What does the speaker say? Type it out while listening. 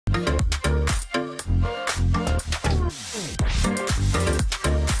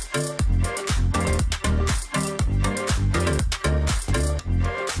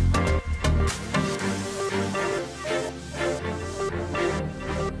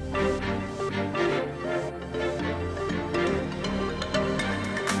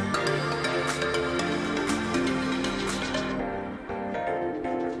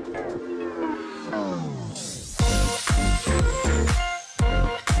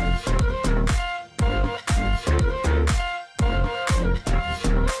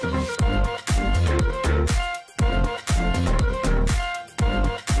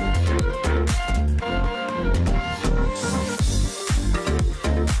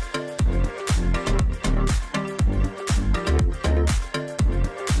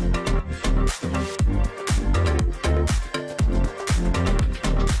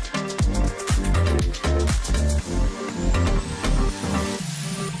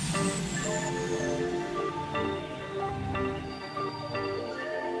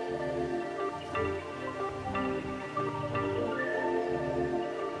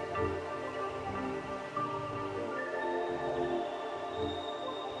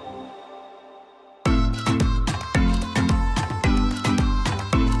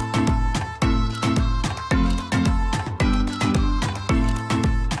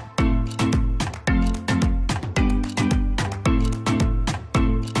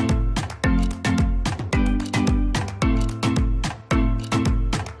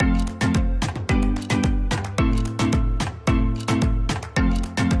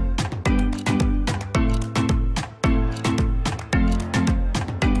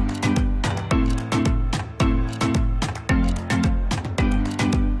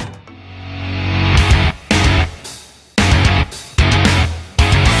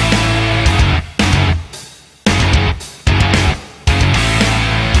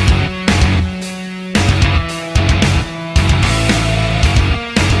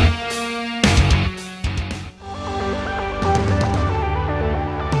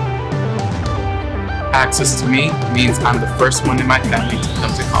Access to me means I'm the first one in my family to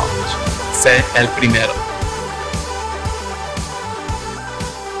come to college. Sé el primero.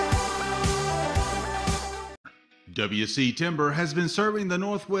 WC Timber has been serving the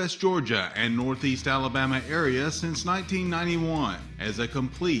Northwest Georgia and Northeast Alabama area since 1991. As a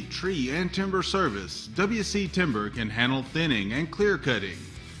complete tree and timber service, WC Timber can handle thinning and clear cutting,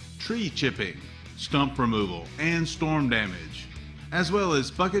 tree chipping, stump removal, and storm damage, as well as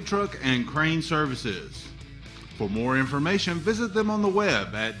bucket truck and crane services. For more information, visit them on the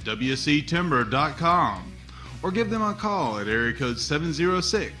web at wctimber.com or give them a call at area code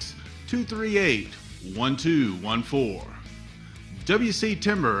 706-238-1214. WC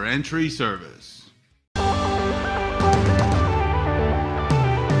Timber and Tree Service.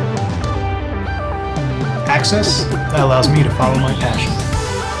 Access that allows me to follow my passion.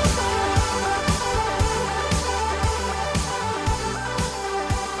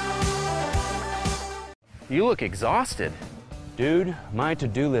 You look exhausted. Dude, my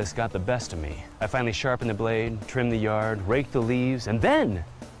to-do list got the best of me. I finally sharpened the blade, trimmed the yard, raked the leaves, and then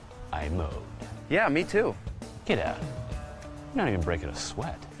I mowed. Yeah, me too. Get out. You're not even breaking a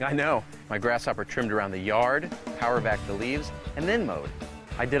sweat. I know. My grasshopper trimmed around the yard, power vacked the leaves, and then mowed.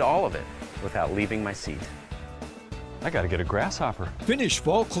 I did all of it without leaving my seat. I gotta get a grasshopper. Finish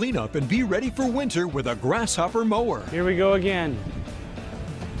fall cleanup and be ready for winter with a grasshopper mower. Here we go again.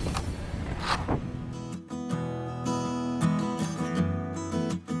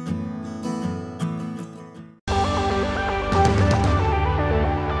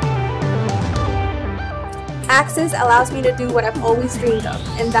 Access allows me to do what I've always dreamed of,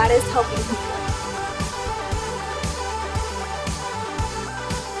 and that is helping people.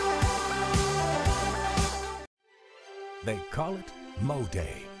 They call it Mow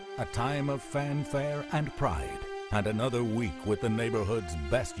Day, a time of fanfare and pride, and another week with the neighborhood's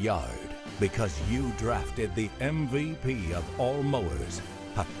best yard, because you drafted the MVP of all mowers.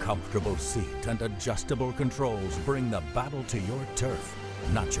 A comfortable seat and adjustable controls bring the battle to your turf,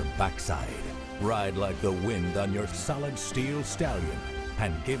 not your backside. Ride like the wind on your solid steel stallion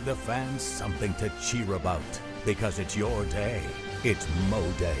and give the fans something to cheer about, because it's your day. It's Mow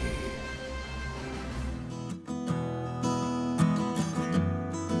Day.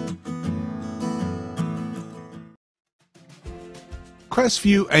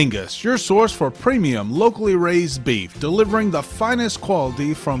 Crestview Angus, your source for premium locally raised beef, delivering the finest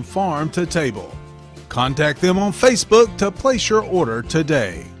quality from farm to table. Contact them on Facebook to place your order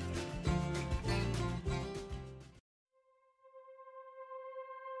today.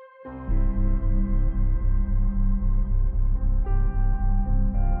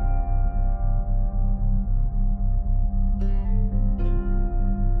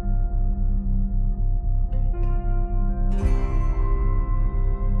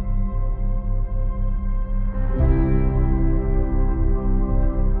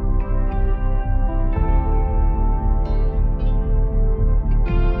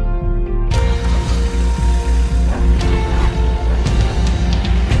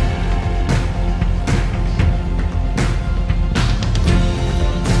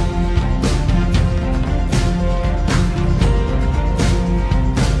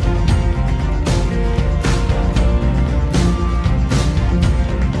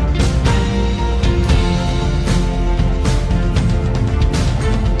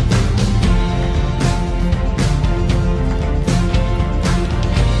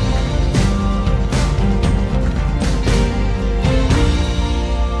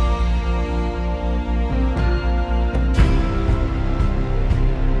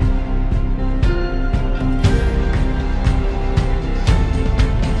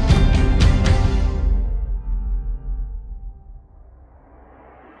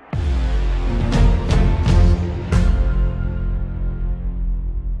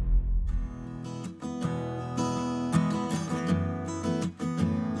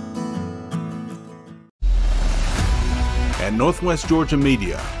 At Northwest Georgia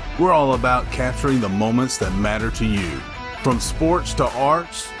Media, we're all about capturing the moments that matter to you. From sports to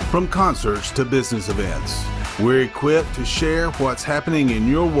arts, from concerts to business events, we're equipped to share what's happening in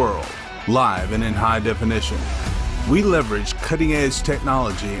your world, live and in high definition. We leverage cutting-edge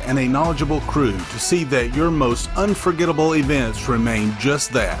technology and a knowledgeable crew to see that your most unforgettable events remain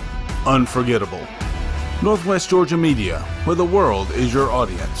just that, unforgettable. Northwest Georgia Media, where the world is your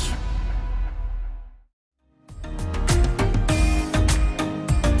audience.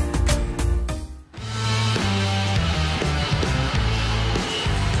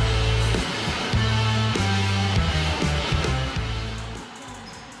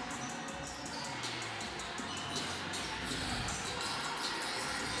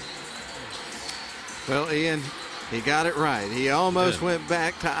 Well, Ian, he got it right. He almost went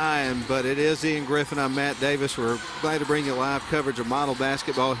back to Ian, but it is Ian Griffin. I'm Matt Davis. We're glad to bring you live coverage of model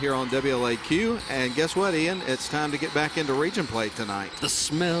basketball here on WLAQ. And guess what, Ian? It's time to get back into region play tonight. The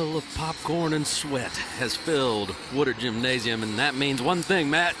smell of popcorn and sweat has filled Woodard Gymnasium, and that means one thing,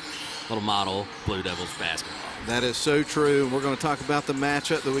 Matt. Little model Blue Devils basketball. That is so true. We're going to talk about the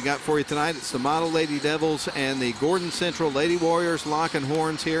matchup that we got for you tonight. It's the Model Lady Devils and the Gordon Central Lady Warriors locking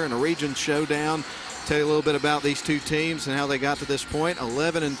horns here in a region showdown. Tell you a little bit about these two teams and how they got to this point.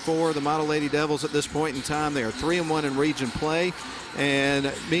 11-4, the Model Lady Devils at this point in time. They are 3-1 in region play.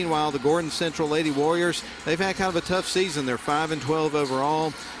 And meanwhile, the Gordon Central Lady Warriors, they've had kind of a tough season. They're 5-12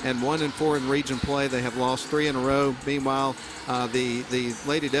 overall and 1-4 in region play. They have lost 3 in a row. Meanwhile, the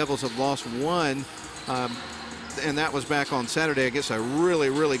Lady Devils have lost 1. And that was back on Saturday against a really,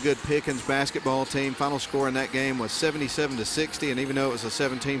 really good Pickens basketball team. Final score in that game was 77-60, and even though it was a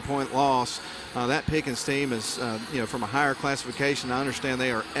 17-point loss, that Pickens team is, from a higher classification. I understand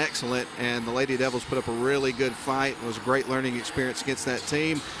they are excellent, and the Lady Devils put up a really good fight. It was a great learning experience against that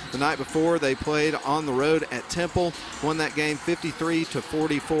team. The night before, they played on the road at Temple, won that game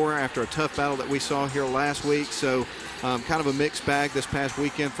 53-44 after a tough battle that we saw here last week. So kind of a mixed bag this past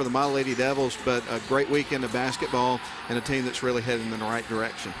weekend for the Model Lady Devils, but a great weekend of basketball and a team that's really heading in the right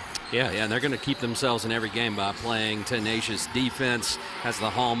direction. Yeah, and they're going to keep themselves in every game by playing tenacious defense as the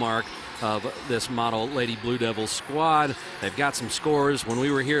hallmark of this Model Lady Blue Devils squad. They've got some scores. When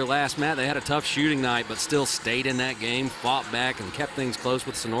we were here last, Matt, they had a tough shooting night, but still stayed in that game, fought back, and kept things close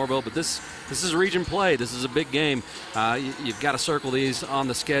with Sonoraville. But this is region play. This is a big game. You've got to circle these on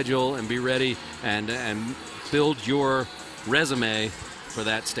the schedule and be ready and build your resume for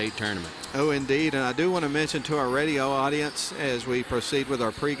that state tournament. Oh, indeed. And I do want to mention to our radio audience as we proceed with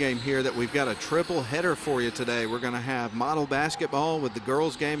our pregame here that we've got a triple header for you today. We're going to have model basketball with the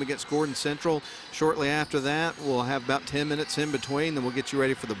girls game against Gordon Central. Shortly after that, we'll have about 10 minutes in between. Then we'll get you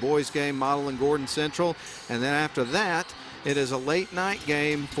ready for the boys game, model and Gordon Central. And then after that, it is a late night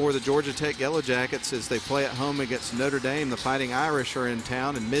game for the Georgia Tech Yellow Jackets as they play at home against Notre Dame. The Fighting Irish are in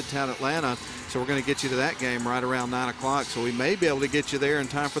town in Midtown Atlanta. So we're going to get you to that game right around 9 o'clock. So we may be able to get you there in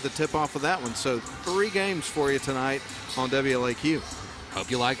time for the tip-off of that one. So 3 games for you tonight on WLAQ.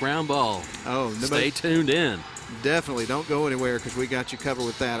 Hope you like round ball. Oh, stay tuned in. Definitely. Don't go anywhere because we got you covered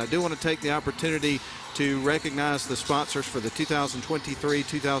with that. I do want to take the opportunity to recognize the sponsors for the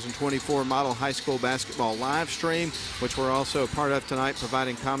 2023-2024 Model High School Basketball live stream, which we're also a part of tonight,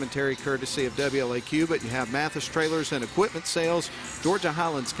 providing commentary courtesy of WLAQ. But you have Mathis Trailers and Equipment Sales, Georgia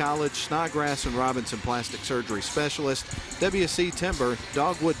Highlands College, Snodgrass and Robinson Plastic Surgery Specialist, WC Timber,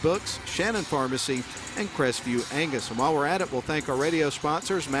 Dogwood Books, Shannon Pharmacy, and Crestview Angus. And while we're at it, we'll thank our radio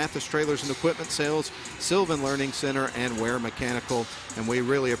sponsors, Mathis Trailers and Equipment Sales, Sylvan Learning Center, and Ware Mechanical. And we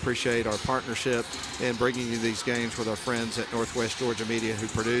really appreciate our partnership in bringing you these games with our friends at Northwest Georgia Media who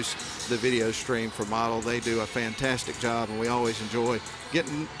produce the video stream for Model. They do a fantastic job, and we always enjoy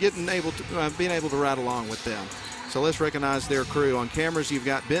being able to ride along with them. So let's recognize their crew. On cameras, you've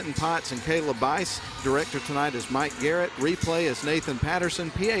got Benton Potts and Kayla Bice. Director tonight is Mike Garrett. Replay is Nathan Patterson.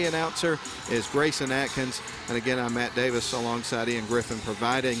 PA announcer is Grayson Atkins. And again, I'm Matt Davis alongside Ian Griffin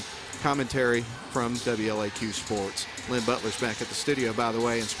providing commentary from WLAQ Sports. Lynn Butler's back at the studio, by the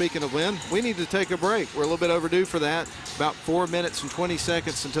way. And speaking of Lynn, we need to take a break. We're a little bit overdue for that. About 4 minutes and 20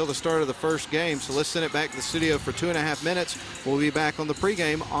 seconds until the start of the first game. So let's send it back to the studio for 2.5 minutes. We'll be back on the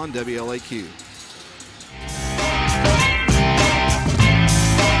pregame on WLAQ.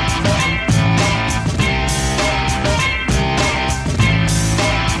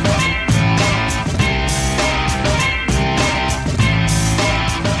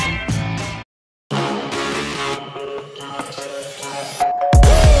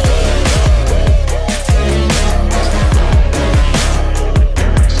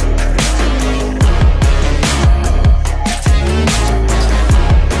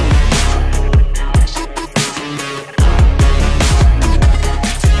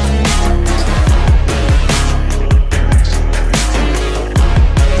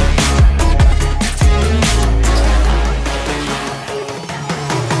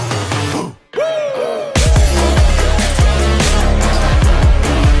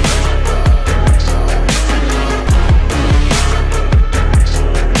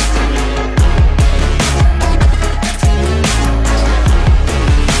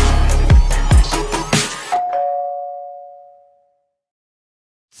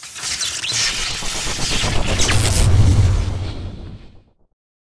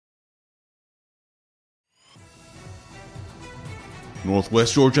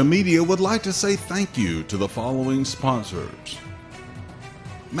 Northwest Georgia Media would like to say thank you to the following sponsors: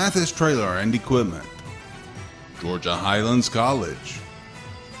 Mathis Trailer and Equipment, Georgia Highlands College.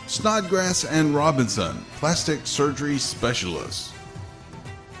 Snodgrass and Robinson, plastic surgery specialists.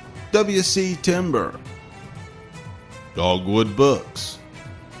 WC Timber. Dogwood Books.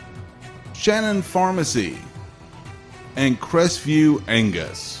 Shannon Pharmacy. And Crestview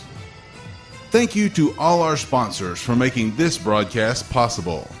Angus. Thank you to all our sponsors for making this broadcast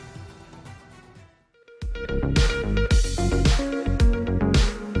possible.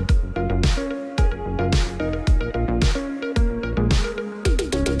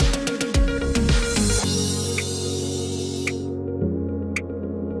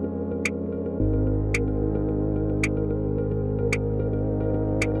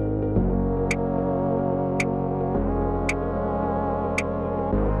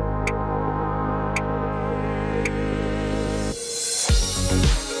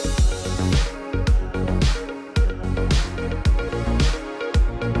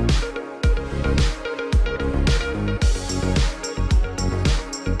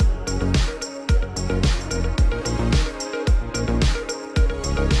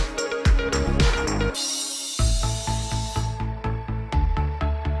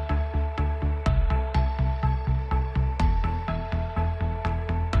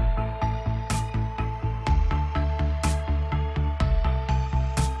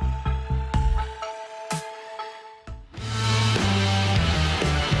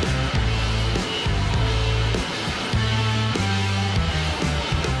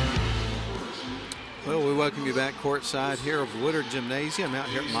 Welcome you back courtside here of Woodard Gymnasium out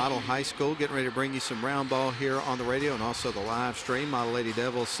here at Model High School, getting ready to bring you some round ball here on the radio and also the live stream. Model Lady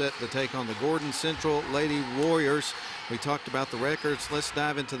Devils set to take on the Gordon Central Lady Warriors. We talked about the records. Let's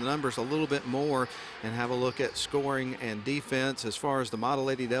dive into the numbers a little bit more and have a look at scoring and defense. As far as the Model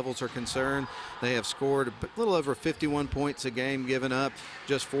Lady Devils are concerned, they have scored a little over 51 points a game, given up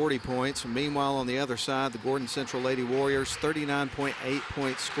just 40 points. Meanwhile, on the other side, the Gordon Central Lady Warriors, 39.8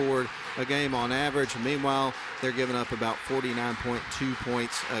 points scored a game on average. Meanwhile, they're giving up about 49.2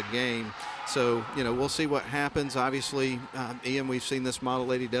 points a game. So, you know, we'll see what happens. Obviously, Ian, we've seen this Model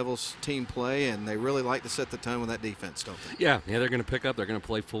Lady Devils team play, and they really like to set the tone with that defense, don't they? Yeah, they're going to pick up. They're going to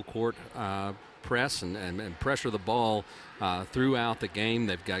play full court press and pressure the ball throughout the game.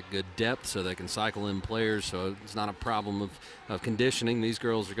 They've got good depth, so they can cycle in players, so it's not a problem of conditioning. These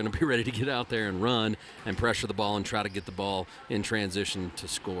girls are going to be ready to get out there and run and pressure the ball and try to get the ball in transition to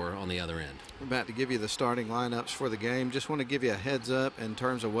score on the other end. We're about to give you the starting lineups for the game. Just want to give you a heads up in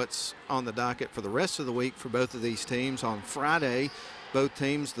terms of what's on the docket for the rest of the week for both of these teams. On Friday, both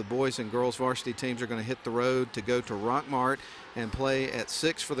teams, the boys and girls varsity teams, are going to hit the road to go to Rockmart and play at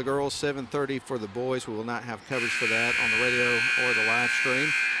 6 for the girls, 7:30 for the boys. We will not have coverage for that on the radio or the live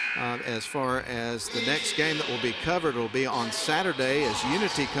stream. As far as the next game that will be covered, will be on Saturday as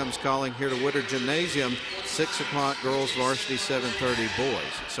Unity comes calling here to Woodard Gymnasium, 6 o'clock girls varsity, 7:30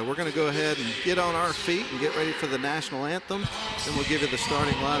 boys. So we're going to go ahead and get on our feet and get ready for the national anthem. Then we'll give you the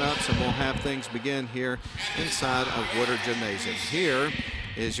starting lineups and we'll have things begin here inside of Woodard Gymnasium. Here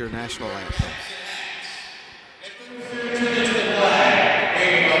is your national anthem.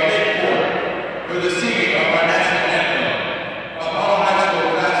 For the singing of our national anthem, of all high school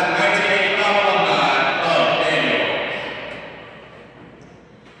class of 1985 alumni of Daniel.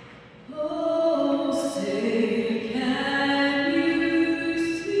 Oh, say, can you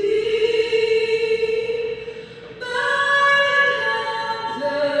see by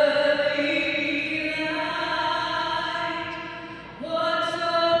the early light what so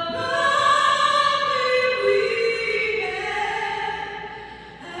proudly we have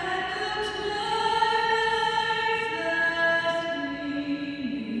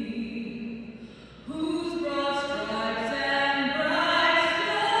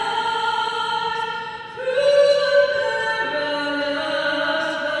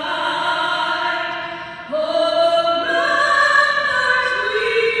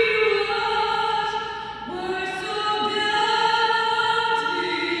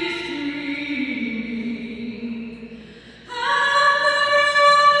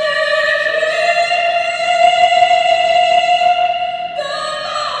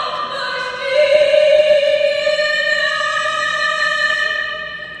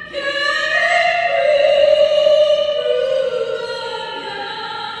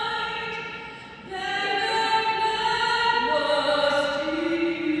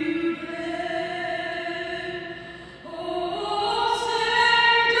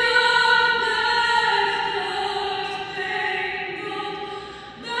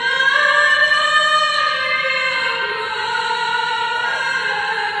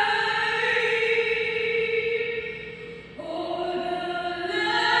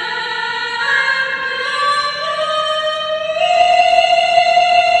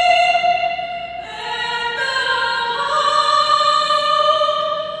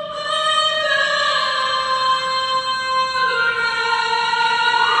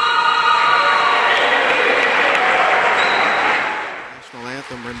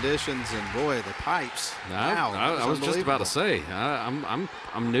anthem renditions, and boy, the pipes. Wow, I was just about to say,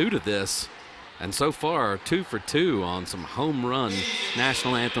 I'm new to this. And so far, 2 for 2 on some home run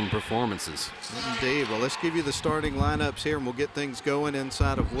national anthem performances. Indeed. Well, let's give you the starting lineups here, and we'll get things going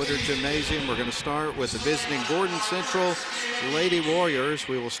inside of Woodard Gymnasium. We're going to start with the visiting Gordon Central Lady Warriors.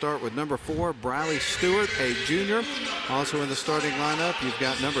 We will start with number 4, Briley Stewart, a junior. Also in the starting lineup, you've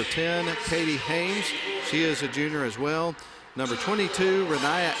got number 10, Katie Haynes. She is a junior as well. Number 22,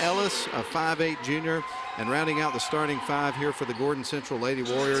 Renaya Ellis, a 5'8 junior. And rounding out the starting 5 here for the Gordon Central Lady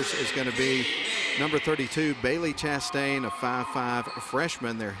Warriors is going to be number 32, Bailey Chastain, a 5'5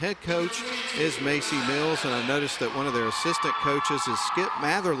 freshman. Their head coach is Macy Mills, and I noticed that one of their assistant coaches is Skip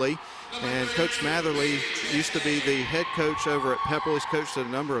Matherly. And Coach Matherly used to be the head coach over at Pepperell. He's coached at a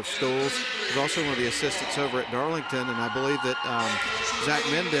number of schools. He's also one of the assistants over at Darlington, and I believe that Zach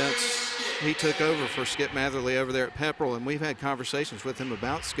Mendentz, he took over for Skip Matherly over there at Pepperell, and we've had conversations with him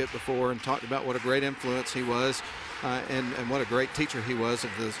about Skip before and talked about what a great influence he was and what a great teacher he was of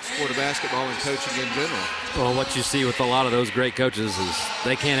the sport of basketball and coaching in general. Well, what you see with a lot of those great coaches is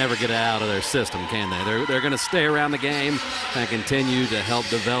they can't ever get out of their system, can they? They're going to stay around the game and continue to help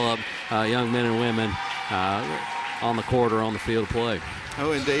develop young men and women on the court or on the field of play.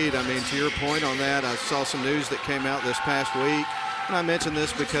 Oh, indeed. I mean, to your point on that, I saw some news that came out this past week. And I mentioned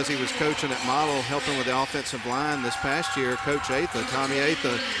this because he was coaching at Model, helping with the offensive line this past year. Coach Atha, Tommy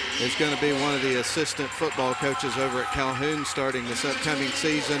Atha, is going to be one of the assistant football coaches over at Calhoun starting this upcoming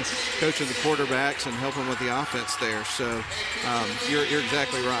season, coaching the quarterbacks and helping with the offense there. So you're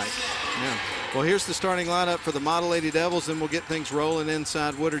exactly right. Yeah. Well, here's the starting lineup for the Model Lady Devils, and we'll get things rolling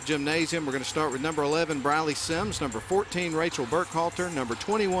inside Woodard Gymnasium. We're going to start with number 11, Briley Sims, number 14, Rachel Burkhalter, number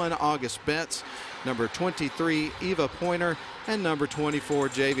 21, August Betts, number 23, Eva Pointer, and number 24,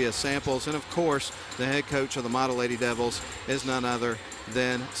 Javia Samples. And, of course, the head coach of the Model Lady Devils is none other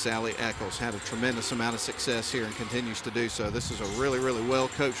than Sally Eccles. Had a tremendous amount of success here and continues to do so. This is a really, really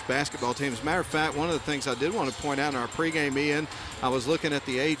well-coached basketball team. As a matter of fact, one of the things I did want to point out in our pregame, Ian, I was looking at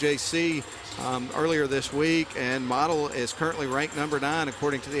the AJC earlier this week, and Model is currently ranked number 9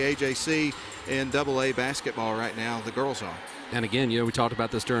 according to the AJC in AA basketball right now. The girls are. And again, we talked about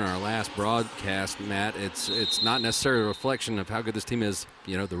this during our last broadcast, Matt. It's not necessarily a reflection of how good this team is,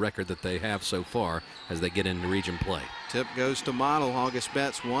 the record that they have so far as they get into region play. Tip goes to Model. August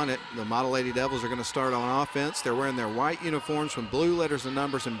Betts won it. The Model Lady Devils are going to start on offense. They're wearing their white uniforms with blue letters and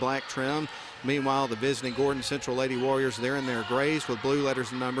numbers and black trim. Meanwhile, the visiting Gordon Central Lady Warriors, they're in their grays with blue letters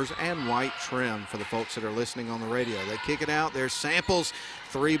and numbers and white trim for the folks that are listening on the radio. They kick it out. There's Samples.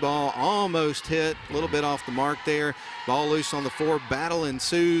 3-ball almost hit, a little bit off the mark there. Ball loose on the floor. Battle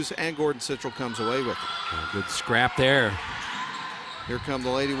ensues, and Gordon Central comes away with it. Good scrap there. Here come the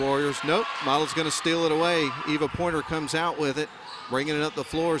Lady Warriors. Nope, Model's going to steal it away. Eva Pointer comes out with it. Bringing it up the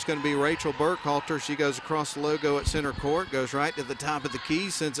floor is going to be Rachel Burkhalter. She goes across the logo at center court, goes right to the top of the key,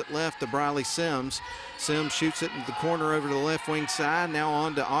 sends it left to Briley Sims. Sims shoots it into the corner over to the left wing side. Now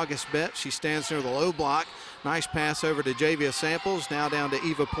on to August Betts. She stands near the low block. Nice pass over to Javia Samples. Now down to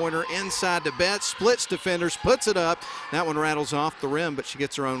Eva Pointer. Inside to Betts. Splits defenders. Puts it up. That one rattles off the rim, but she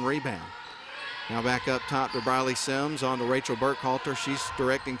gets her own rebound. Now back up top to Briley Sims. On to Rachel Burkhalter. She's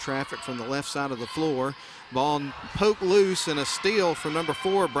directing traffic from the left side of the floor. Ball poked loose, and a steal from number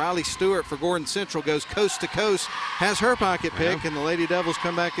 4, Briley Stewart for Gordon Central. Goes coast to coast. Has her pocket pick, and the Lady Devils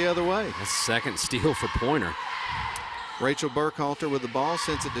come back the other way. A second steal for Pointer. Rachel Burkhalter with the ball,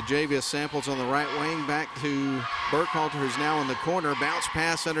 sends it to Javia Samples on the right wing. Back to Burkhalter, who's now in the corner. Bounce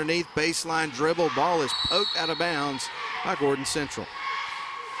pass underneath, baseline dribble. Ball is poked out of bounds by Gordon Central.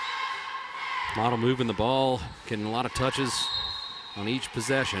 Model moving the ball, getting a lot of touches on each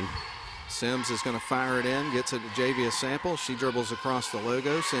possession. Sims is going to fire it in, gets it to Javia Samples. She dribbles across the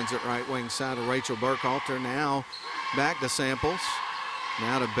logo, sends it right wing side to Rachel Burkhalter. Now back to Samples.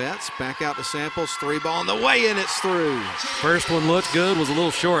 Now to Betts, back out to Samples. 3-ball, and the way in, it's through. First one looked good, was a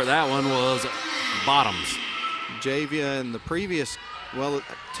little short. That one was bottoms. Javia in the previous,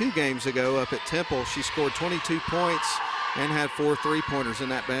 2 games ago up at Temple, she scored 22 points and had 4 3-pointers in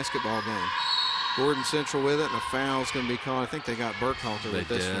that basketball game. Gordon Central with it, and a foul is going to be called. I think they got Burkhalter with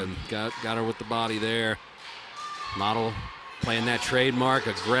this one. Got her with the body there. Model playing that trademark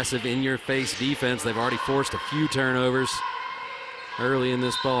aggressive in-your-face defense. They've already forced a few turnovers early in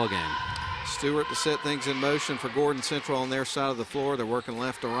this ball game. Stewart to set things in motion for Gordon Central on their side of the floor. They're working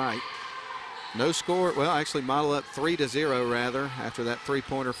left to right. No score. Well, actually, Model up 3-0 rather after that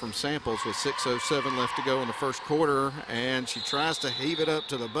 3-pointer from Samples with 6:07 left to go in the first quarter, and she tries to heave it up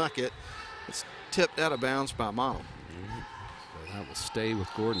to the bucket. It's tipped out of bounds by Model. So that will stay with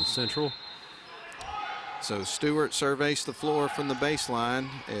Gordon Central. So Stewart surveys the floor from the baseline,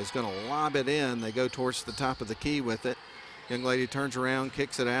 is going to lob it in. They go towards the top of the key with it. Young lady turns around,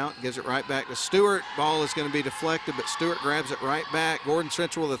 kicks it out, gives it right back to Stewart. Ball is going to be deflected, but Stewart grabs it right back. Gordon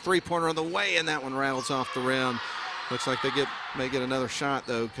Central with a three-pointer on the way, and that one rattles off the rim. Looks like they may get another shot,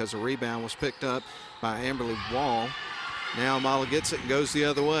 though, because the rebound was picked up by Amberly Wall. Now Model gets it and goes the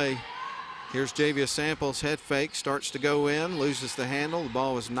other way. Here's Javia Samples, head fake, starts to go in, loses the handle. The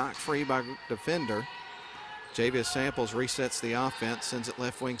ball was knocked free by defender. Javia Samples resets the offense, sends it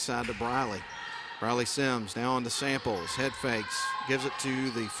left wing side to Briley. Briley Sims now on to Samples, head fakes, gives it to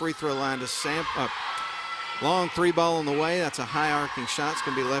the free throw line to long three ball on the way. That's a high arcing shot. It's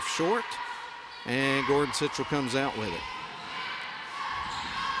going to be left short, and Gordon Central comes out with it.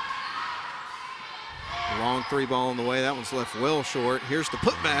 Long three ball on the way. That one's left well short. Here's the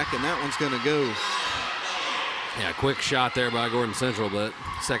putback, and that one's going to go. Yeah, quick shot there by Gordon Central, but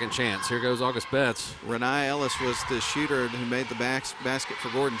second chance. Here goes August Betts. Renee Ellis was the shooter who made the basket for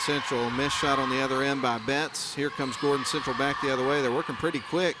Gordon Central. Missed shot on the other end by Betts. Here comes Gordon Central back the other way. They're working pretty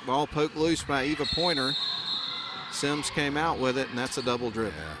quick. Ball poked loose by Eva Pointer. Sims came out with it, and that's a double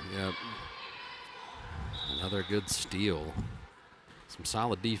dribble. Yeah, yep. Another good steal. Some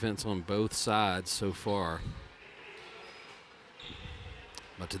solid defense on both sides so far.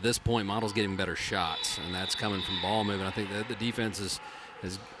 But to this point, Model's getting better shots, and that's coming from ball movement. I think that the defense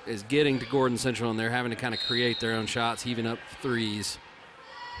is getting to Gordon Central, and they're having to kind of create their own shots, heaving up threes.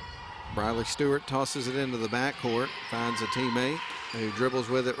 Briley Stewart tosses it into the backcourt, finds a teammate who dribbles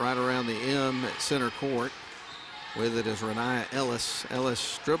with it right around the M at center court. With it is Renee Ellis.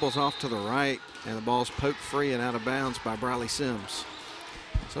 Ellis dribbles off to the right, and the ball's poked free and out of bounds by Briley Sims.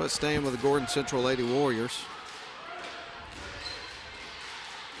 So it's staying with the Gordon Central Lady Warriors.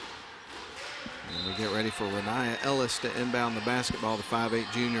 And we get ready for Renee Ellis to inbound the basketball. The 5'8"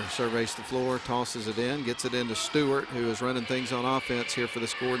 junior surveys the floor, tosses it in, gets it into Stewart, who is running things on offense here for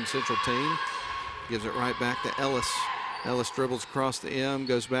this Gordon Central team. Gives it right back to Ellis. Ellis dribbles across the M,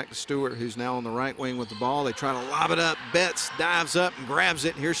 goes back to Stewart, who's now on the right wing with the ball. They try to lob it up. Betts dives up and grabs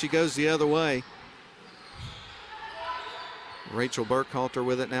it. Here she goes the other way. Rachel Burkhalter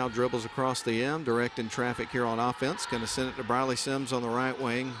with it now, dribbles across the M, directing traffic here on offense. Going to send it to Briley Sims on the right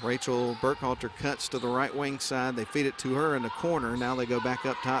wing. Rachel Burkhalter cuts to the right wing side. They feed it to her in the corner. Now they go back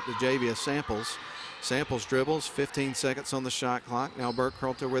up top to Javia Samples. Samples dribbles, 15 seconds on the shot clock. Now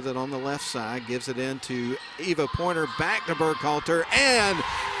Burkhalter with it on the left side, gives it in to Eva Pointer, back to Burkhalter, and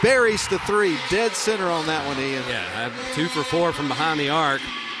buries the three. Dead center on that one, Ian. Yeah, 2 for 4 from behind the arc.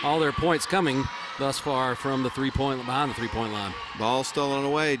 All their points coming thus far from the behind the three-point line. Ball stolen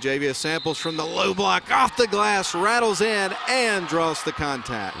away. Javia Samples from the low block, off the glass, rattles in, and draws the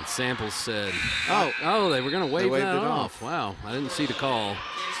contact. And Samples said, oh, they were going to wave that off. Wow, I didn't see the call.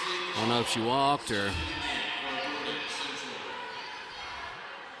 I don't know if she walked or.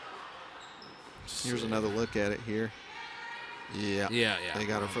 Here's another look at it here. Yeah. They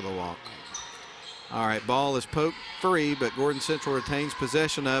got her for the walk. All right, ball is poked free, but Gordon Central retains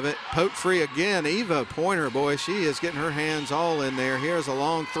possession of it. Poked free again. Eva Pointer, boy, she is getting her hands all in there. Here's a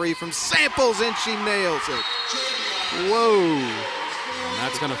long three from Samples, and she nails it. Whoa. And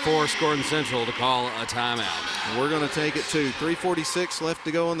that's going to force Gordon Central to call a timeout. We're going to take it to 3:46 left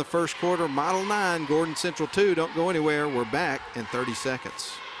to go in the first quarter. Model 9, Gordon Central 2. Don't go anywhere. We're back in 30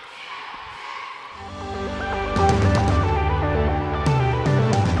 seconds.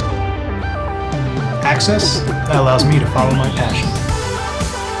 Access that allows me to follow my passion.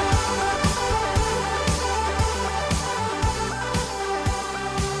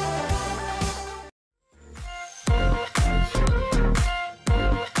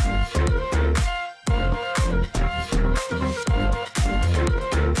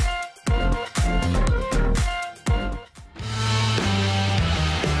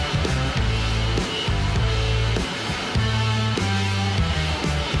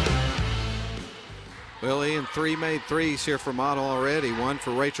 Three made threes here for Model already. 1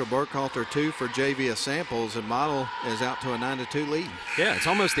 for Rachel Burkhalter, 2 for Javia Samples, and Model is out to a 9-2 lead. Yeah, it's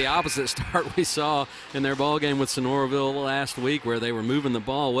almost the opposite start we saw in their ball game with Sonoraville last week, where they were moving the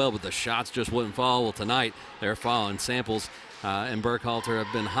ball well, but the shots just wouldn't fall. Well, tonight they're falling. Samples and Burkhalter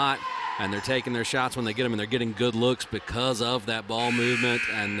have been hot, and they're taking their shots when they get them, and they're getting good looks because of that ball movement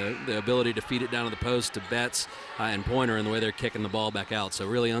and the ability to feed it down to the post to Betts and Pointer, and the way they're kicking the ball back out. So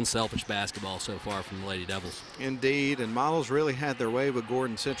really unselfish basketball so far from the Lady Devils. Indeed, and Models really had their way with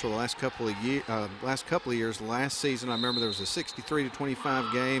Gordon Central the last couple of years. Last season, I remember there was a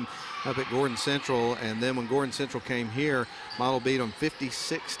 63-25 game up at Gordon Central, and then when Gordon Central came here, Model beat them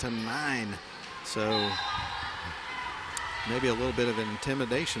 56-9. So maybe a little bit of an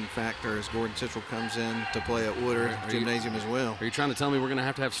intimidation factor as Gordon Central comes in to play at Woodard Gymnasium as well. Are you trying to tell me we're going to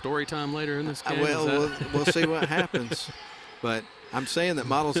have story time later in this game? We'll see what happens. But I'm saying that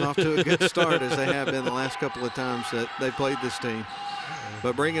Model's off to a good start as they have been the last couple of times that they played this team.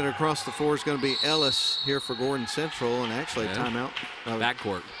 But bringing it across the floor is going to be Ellis here for Gordon Central, and actually a timeout.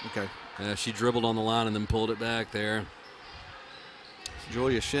 Backcourt. Okay. She dribbled on the line and then pulled it back there.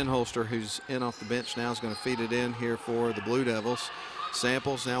 Julia Shinholster, who's in off the bench now, is going to feed it in here for the Blue Devils.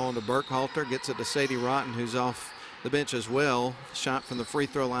 Samples now on to Burkhalter, gets it to Sadie Rotten, who's off the bench as well. Shot from the free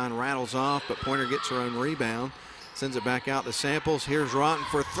throw line rattles off, but Pointer gets her own rebound. Sends it back out to Samples. Here's Rotten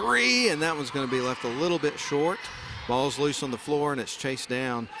for three, and that one's going to be left a little bit short. Ball's loose on the floor, and it's chased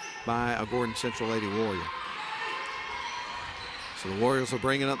down by a Gordon Central Lady Warrior. So the Warriors will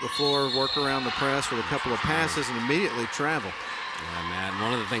bring it up the floor, work around the press with a couple of passes, and immediately travel. Yeah, Matt,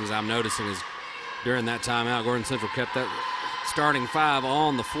 one of the things I'm noticing is during that timeout, Gordon Central kept that starting five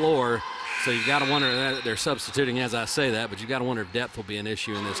on the floor. So you've got to wonder that they're substituting as I say that, but you've got to wonder if depth will be an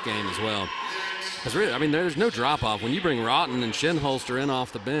issue in this game as well. Because really, I mean, there's no drop-off. When you bring Rotten and Shinholster in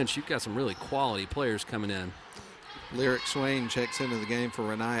off the bench, you've got some really quality players coming in. Lyric Swain checks into the game for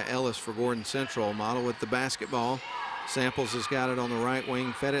Renaya Ellis for Gordon Central. Model with the basketball. Samples has got it on the right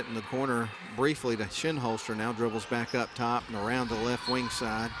wing, fed it in the corner briefly to Shinholster. Now dribbles back up top and around the left wing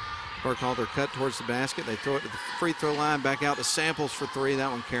side. Burkhalter cut towards the basket. They throw it to the free throw line, back out to Samples for three.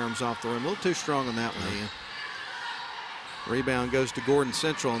 That one caroms off the rim. A little too strong on that one, Ian. Rebound goes to Gordon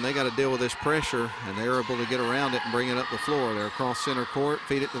Central, and they got to deal with this pressure, and they're able to get around it and bring it up the floor. They're across center court,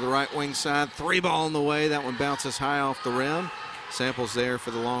 feed it to the right wing side. Three ball in the way. That one bounces high off the rim. Samples there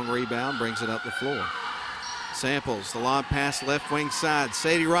for the long rebound, brings it up the floor. Samples, the lob pass left wing side.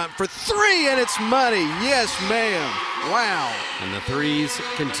 Sadie Rotten for three, and it's money. Yes, ma'am. Wow. And the threes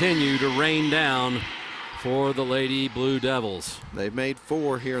continue to rain down for the Lady Blue Devils. They've made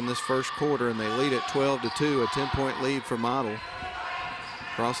four here in this first quarter, and they lead at 12-2, a 10-point lead for Model.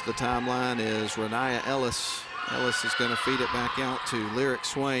 Across the timeline is Renaya Ellis. Ellis is going to feed it back out to Lyric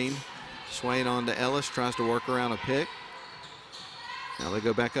Swain. Swain on to Ellis, tries to work around a pick. Now they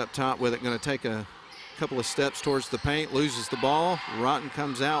go back up top with it, going to take a couple of steps towards the paint, loses the ball. Rotten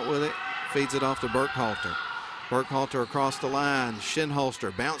comes out with it, feeds it off to Burkhalter. Burkhalter across the line.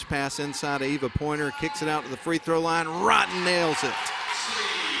 Shinholster, bounce pass inside to Eva Pointer, kicks it out to the free throw line. Rotten nails it.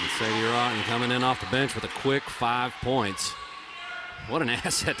 And Sadie Rotten coming in off the bench with a quick 5 points. What an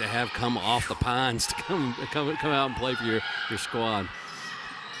asset to have come off the Pines to come out and play for your squad.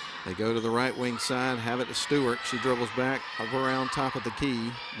 They go to the right wing side, have it to Stewart. She dribbles back up around top of the key.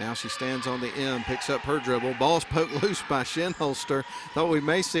 Now she stands on the end, picks up her dribble. Ball's poked loose by Shinholster. Thought we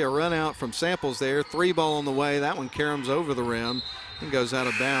may see a run out from Samples there. Three ball on the way. That one caroms over the rim and goes out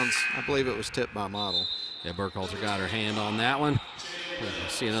of bounds. I believe it was tipped by Model. Yeah, Burkhalter got her hand on that one. We'll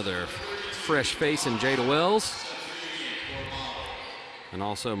see another fresh face in Jada Wells. And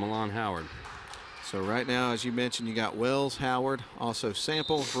also Milan Howard. So right now, as you mentioned, you got Wells, Howard, also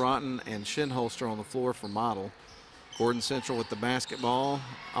Samples, Rotten, and Shinholster on the floor for Model. Gordon Central with the basketball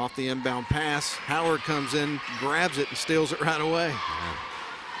off the inbound pass. Howard comes in, grabs it, and steals it right away.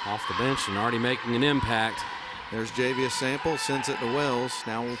 Yeah. Off the bench and already making an impact. There's Javius Samples, sends it to Wells.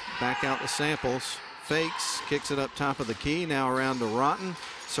 Now we'll back out to Samples. Fakes, kicks it up top of the key. Now around to Rotten.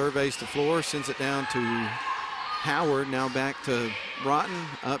 Surveys the floor, sends it down to Howard. Now back to Rotten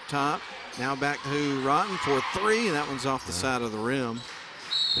up top. Now back to Rotten for three, and that one's off the side of the rim,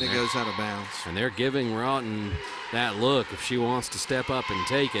 and it goes out of bounds. And they're giving Rotten that look. If she wants to step up and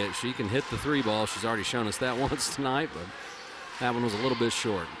take it, she can hit the three ball. She's already shown us that once tonight, but that one was a little bit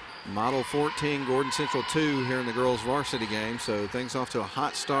short. Model 14, Gordon Central 2 here in the girls' varsity game, so things off to a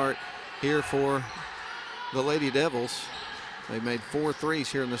hot start here for the Lady Devils. They made 4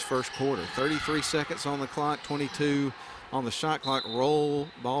 threes here in this first quarter. 33 seconds on the clock, 22 on the shot clock. Ball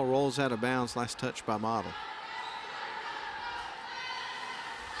rolls out of bounds. Last touch by Model.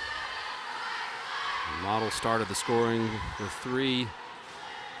 Model started the scoring with 3.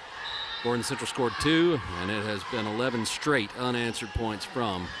 Gordon Central scored 2, and it has been 11 straight unanswered points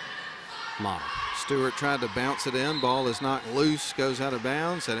from Model. Stewart tried to bounce it in. Ball is knocked loose, goes out of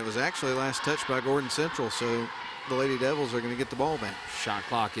bounds, and it was actually last touch by Gordon Central, so the Lady Devils are going to get the ball back. Shot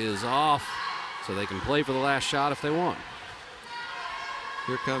clock is off, so they can play for the last shot if they want.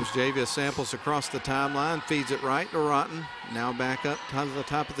 Here comes Javius Samples across the timeline, feeds it right to Rotten. Now back up to the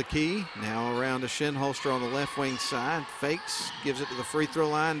top of the key. Now around to Shinholster on the left wing side. Fakes, gives it to the free throw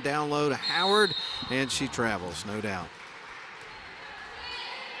line, down low to Howard, and she travels, no doubt.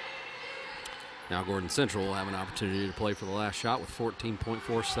 Now Gordon Central will have an opportunity to play for the last shot with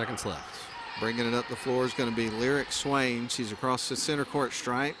 14.4 seconds left. Bringing it up the floor is going to be Lyric Swain. She's across the center court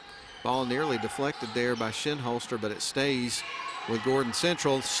stripe. Ball nearly deflected there by Shinholster, but it stays with Gordon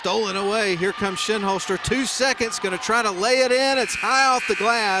Central. Stolen away. Here comes Shinholster. 2 seconds. Going to try to lay it in. It's high off the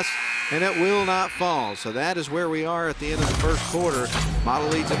glass, and it will not fall. So that is where we are at the end of the first quarter. Model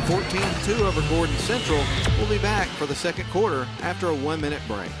leads at 14-2 over Gordon Central. We'll be back for the second quarter after a 1-minute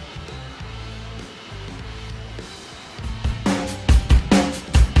break.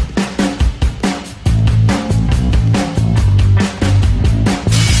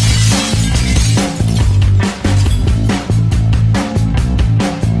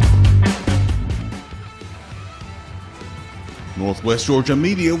 Northwest Georgia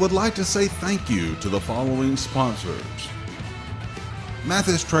Media would like to say thank you to the following sponsors: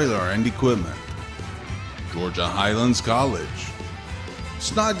 Mathis Trailer and Equipment, Georgia Highlands College,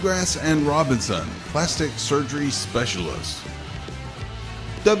 Snodgrass and Robinson, Plastic Surgery Specialists,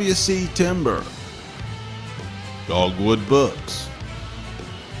 WC Timber, Dogwood Books,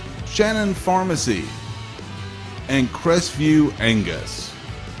 Shannon Pharmacy, and Crestview Angus.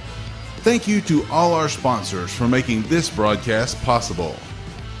 Thank you to all our sponsors for making this broadcast possible.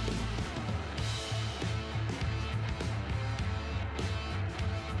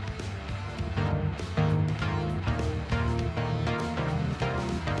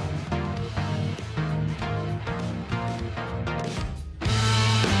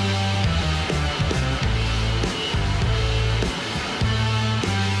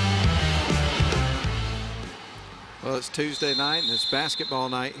 Well, it's Tuesday night and it's basketball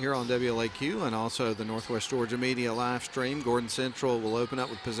night here on WLAQ and also the Northwest Georgia Media live stream. Gordon Central will open up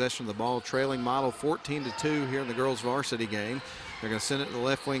with possession of the ball, trailing Model 14-2 here in the girls varsity game. They're going to send it to the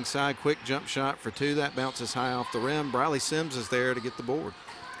left wing side. Quick jump shot for 2. That bounces high off the rim. Briley Sims is there to get the board.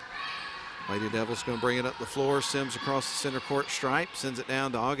 Lady Devils going to bring it up the floor. Sims across the center court stripe. Sends it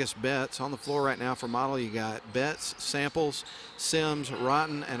down to August Betts. On the floor right now for Model, you got Betts, Samples, Sims,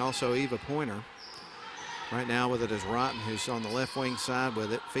 Rotten, and also Eva Pointer. Right now with it is Rotten, who's on the left wing side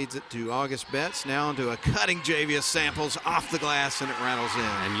with it. Feeds it to August Betts. Now into a cutting Javius Samples off the glass, and it rattles in.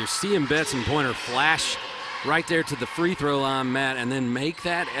 And you're seeing Betts and Pointer flash right there to the free throw line, Matt, and then make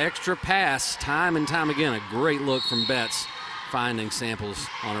that extra pass time and time again. A great look from Betts, finding Samples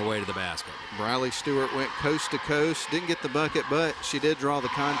on her way to the basket. Briley Stewart went coast to coast. Didn't get the bucket, but she did draw the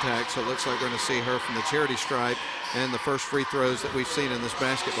contact, so it looks like we're going to see her from the charity stripe and the first free throws that we've seen in this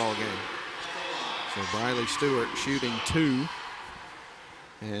basketball game. So Briley Stewart shooting 2,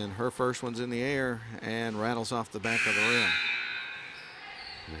 and her first one's in the air and rattles off the back of the rim.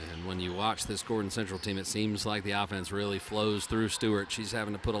 And when you watch this Gordon Central team, it seems like the offense really flows through Stewart. She's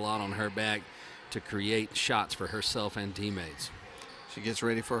having to put a lot on her back to create shots for herself and teammates. She gets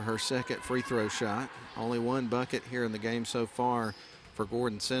ready for her second free throw shot. Only 1 bucket here in the game so far for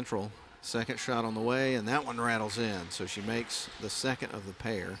Gordon Central. Second shot on the way, and that one rattles in. So she makes the second of the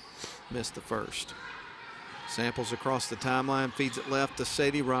pair. Missed the first. Samples across the timeline, feeds it left to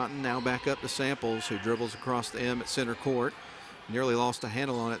Sadie Rotten. Now back up to Samples, who dribbles across the M at center court. Nearly lost a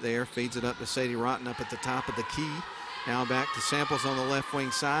handle on it there. Feeds it up to Sadie Rotten up at the top of the key. Now back to Samples on the left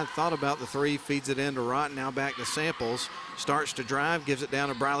wing side. Thought about the 3, feeds it into Rotten. Now back to Samples. Starts to drive, gives it down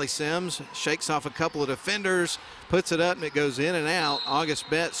to Briley Sims. Shakes off a couple of defenders, puts it up, and it goes in and out. August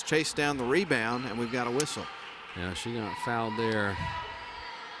Betts chased down the rebound, and we've got a whistle. Yeah, she got fouled there.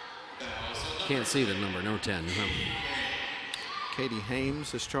 Can't see the number 10. Katie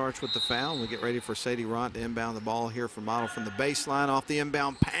Hames is charged with the foul. We get ready for Sadie Rotten to inbound the ball here for Model from the baseline off the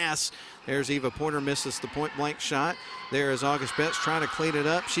inbound pass. There's Eva Pointer, misses the point blank shot. There is August Betts trying to clean it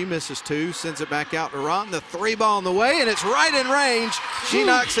up. She misses 2, sends it back out to Rotten. The 3 ball in the way, and it's right in range. She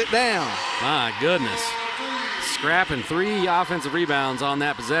knocks it down. My goodness. Scrapping 3 offensive rebounds on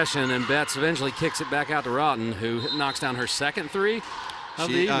that possession, and Betts eventually kicks it back out to Rotten, who knocks down her second 3.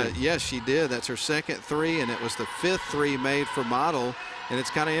 Yes, she did. That's her second 3, and it was the 5th 3 made for Model. And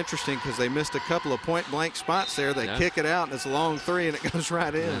it's kind of interesting because they missed a couple of point-blank spots there. They kick it out, and it's a long 3, and it goes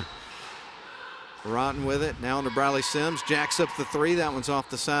right in. Yeah. Rotten with it. Now into Briley Sims. Jacks up the 3. That one's off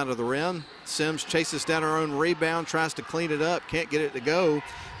the side of the rim. Sims chases down her own rebound, tries to clean it up, can't get it to go,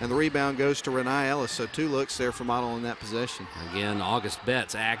 and the rebound goes to Renee Ellis. So 2 looks there for Model in that possession. Again, August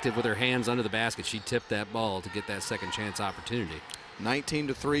Betts active with her hands under the basket. She tipped that ball to get that second chance opportunity.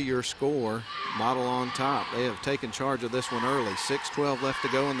 19-3 your score. Model on top. They have taken charge of this one early. 6:12 left to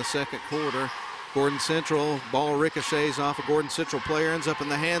go in the second quarter. Gordon Central, ball ricochets off a Gordon Central player, ends up in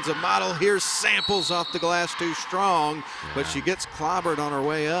the hands of Model. Here's Samples off the glass, too strong, but she gets clobbered on her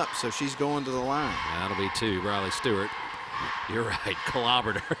way up, so she's going to the line. That'll be 2, Briley Stewart. You're right,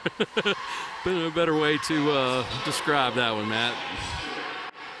 clobbered her. Been a better way to describe that one, Matt.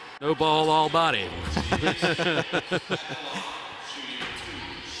 No ball, all body.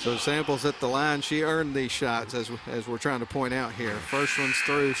 So Samples at the line. She earned these shots, as we're trying to point out here. First one's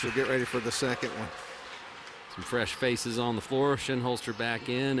through. She'll get ready for the second one. Some fresh faces on the floor. Shinholster back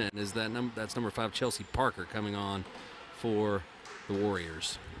in, and that's number 5 Chelsea Parker coming on for the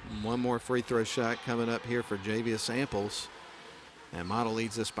Warriors. One more free throw shot coming up here for Javia Samples. And Model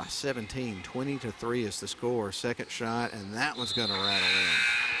leads us by 17. 20-3 is the score. Second shot, and that one's going to rattle in.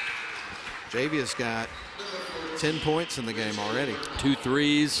 Javia's got 10 points in the game already. 2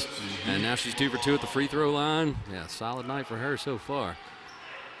 threes, and now she's 2 for 2 at the free throw line. Yeah, solid night for her so far.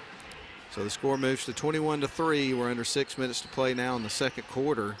 So the score moves to 21-3. We're under 6 minutes to play now in the second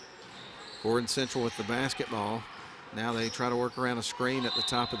quarter. Gordon Central with the basketball. Now they try to work around a screen at the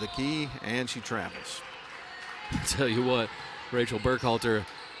top of the key, and she travels. I'll tell you what, Rachel Burkhalter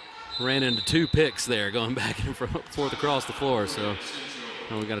ran into 2 picks there going back and forth across the floor. So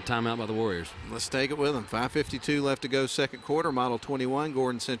we got a timeout by the Warriors. Let's take it with them. 5:52 left to go second quarter. Model 21,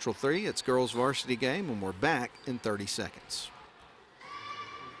 Gordon Central 3. It's girls varsity game, and we're back in 30 seconds.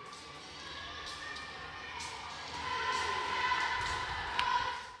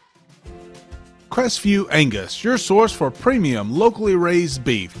 Crestview Angus, your source for premium locally raised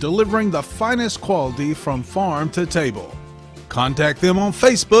beef, delivering the finest quality from farm to table. Contact them on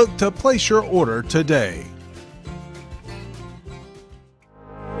Facebook to place your order today.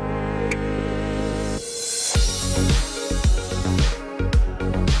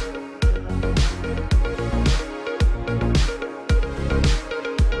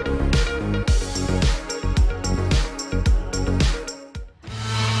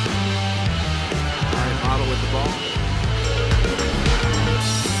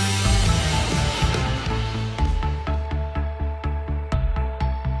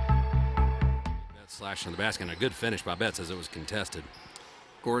 On the basket, and a good finish by Betts as it was contested.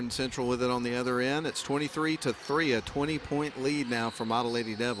 Gordon Central with it on the other end. It's 23-3, a 20-point lead now for Model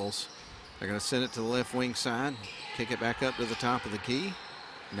Lady Devils. They're going to send it to the left wing side, kick it back up to the top of the key.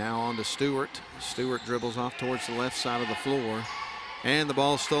 Now on to Stewart. Stewart dribbles off towards the left side of the floor. And the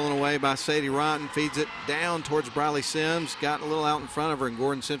ball stolen away by Sadie Rotten, feeds it down towards Briley Sims. Got a little out in front of her, and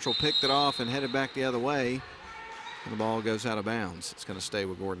Gordon Central picked it off and headed back the other way. And the ball goes out of bounds. It's going to stay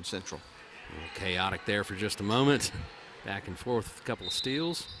with Gordon Central. A little chaotic there for just a moment. Back and forth with a couple of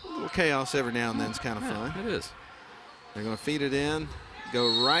steals. A little chaos every now and then is kind of fun. It is. They're going to feed it in,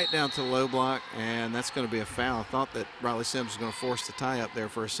 go right down to the low block, and that's going to be a foul. I thought that Riley Sims was going to force the tie up there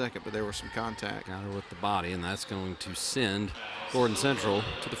for a second, but there was some contact. Got her with the body, and that's going to send Gordon Central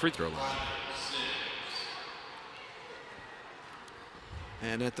to the free throw line.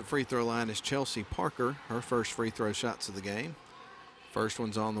 And at the free throw line is Chelsea Parker, her first free throw shots of the game. First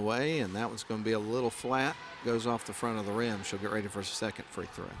one's on the way, and that one's going to be a little flat. Goes off the front of the rim. She'll get ready for a second free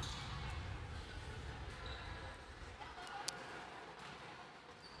throw.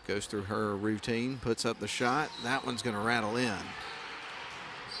 Goes through her routine, puts up the shot. That one's going to rattle in.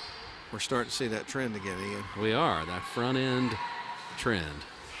 We're starting to see that trend again, Ian. We are, that front end trend.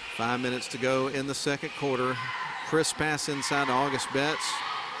 5 minutes to go in the second quarter. Crisp pass inside to August Betts.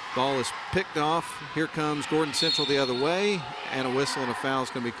 Ball is picked off. Here comes Gordon Central the other way, and a whistle and a foul is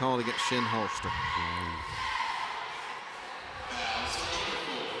going to be called against Shinholster.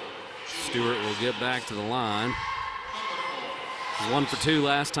 Stewart will get back to the line. 1 for 2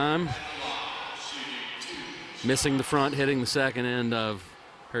 last time. Missing the front, hitting the second end of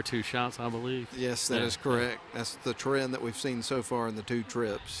her 2 shots, I believe. Yes, that is correct. That's the trend that we've seen so far in the 2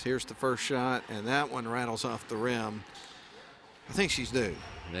 trips. Here's the first shot, and that one rattles off the rim. I think she's due.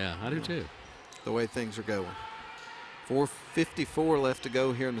 Yeah, I do too. The way things are going. 4:54 left to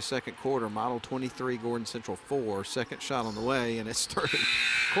go here in the second quarter. Model 23, Gordon Central 4. Second shot on the way, and it's 3.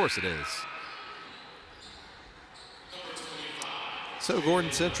 Of course it is. So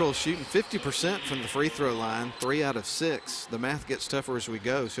Gordon Central shooting 50% from the free throw line, 3 out of 6. The math gets tougher as we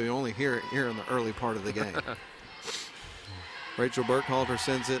go, so you only hear it here in the early part of the game. Rachel Burkhalter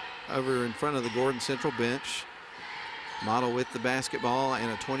sends it over in front of the Gordon Central bench. Model with the basketball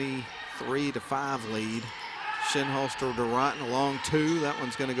and a 23-5 lead. Shinholster to Rotten, a long 2. That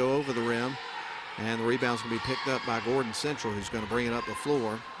one's going to go over the rim. And the rebound's going to be picked up by Gordon Central, who's going to bring it up the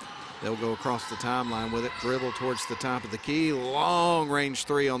floor. They'll go across the timeline with it, dribble towards the top of the key. Long range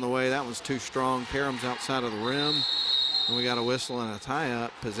 3 on the way. That one's too strong. Karam's outside of the rim. And we got a whistle and a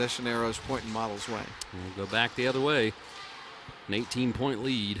tie-up. Possession arrows pointing Model's way. We'll go back the other way. An 18-point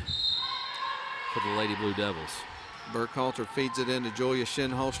lead for the Lady Blue Devils. Burkhalter feeds it into Julia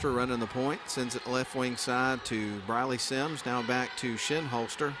Shinholster running the point, sends it left wing side to Briley Sims, now back to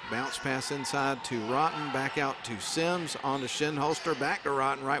Shinholster, bounce pass inside to Rotten, back out to Sims, on to Shinholster, back to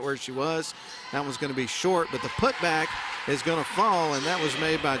Rotten right where she was. That one's going to be short, but the putback is going to fall, and that was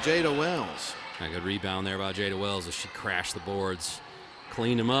made by Jada Wells. A good rebound there by Jada Wells as she crashed the boards,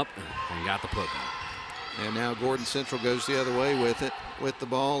 cleaned them up, and got the putback. And now Gordon Central goes the other way with it. With the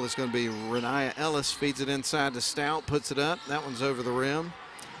ball, it's going to be Renaya Ellis, feeds it inside to Stout, puts it up. That one's over the rim.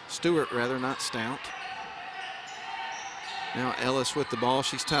 Stewart, rather, not Stout. Now Ellis with the ball.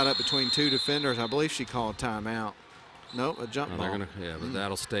 She's tied up between two defenders. I believe she called timeout. Nope, a jump ball. Yeah, but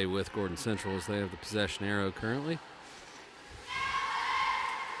that'll stay with Gordon Central as they have the possession arrow currently.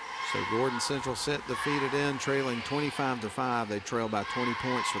 So Gordon Central set to feed it in, trailing 25-5. They trail by 20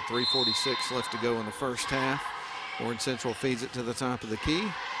 points with 3:46 left to go in the first half. Gordon Central feeds it to the top of the key.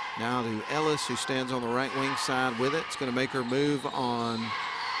 Now to Ellis, who stands on the right wing side with it. It's going to make her move on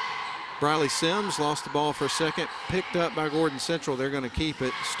Briley Sims. Lost the ball for a second. Picked up by Gordon Central. They're going to keep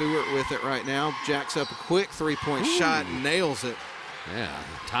it. Stewart with it right now. Jacks up a quick three-point shot and nails it. Yeah,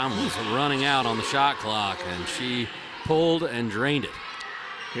 time was running out on the shot clock, and she pulled and drained it.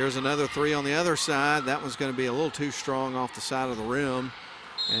 Here's another three on the other side. That one's going to be a little too strong off the side of the rim.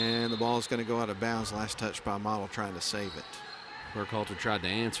 And the ball is going to go out of bounds. Last touch by Model trying to save it. Burkhalter tried to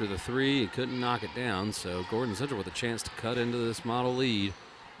answer the three. He couldn't knock it down. So Gordon Central with a chance to cut into this Model lead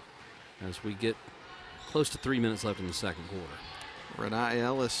as we get close to 3 minutes left in the second quarter. Renee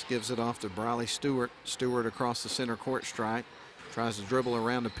Ellis gives it off to Briley Stewart. Stewart across the center court stripe. Tries to dribble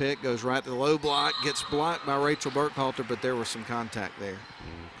around the pick. Goes right to the low block. Gets blocked by Rachel Burkhalter, but there was some contact there.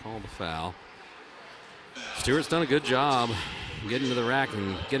 Called a foul. Stewart's done a good job getting to the rack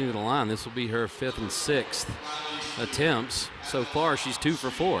and getting to the line. This will be her 5th and 6th attempts. So far, she's 2 for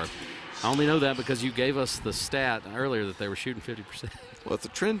 4. I only know that because you gave us the stat earlier that they were shooting 50%. Well, if the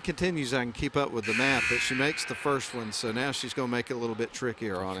trend continues, I can keep up with the math, but she makes the first one, so now she's going to make it a little bit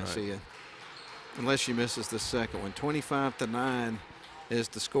trickier on us here. Unless she misses the second one. 25-9 is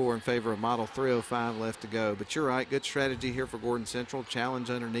the score in favor of Model. 3:05 left to go. But you're right, good strategy here for Gordon Central. Challenge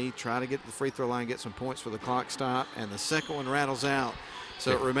underneath, try to get to the free throw line, get some points for the clock stop, and the second one rattles out,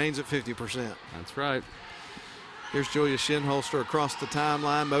 so it remains at 50%. That's right. Here's Julia Shinholster across the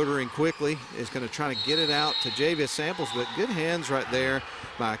timeline, motoring quickly, is going to try to get it out to Javia Samples, but good hands right there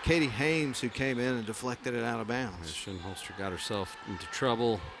by Katie Hames, who came in and deflected it out of bounds. Shinholster got herself into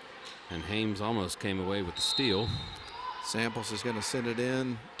trouble, and Hames almost came away with the steal. Samples is going to send it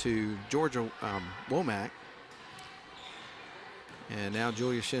in to Georgia Womack. And now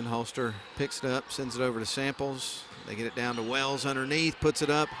Julia Shinholster picks it up, sends it over to Samples. They get it down to Wells underneath, puts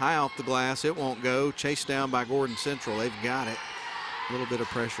it up high off the glass. It won't go. Chased down by Gordon Central. They've got it. A little bit of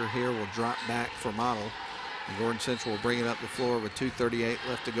pressure here will drop back for Model. And Gordon Central will bring it up the floor with 2:38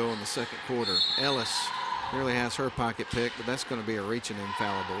 left to go in the second quarter. Ellis nearly has her pocket pick, but that's going to be a reaching in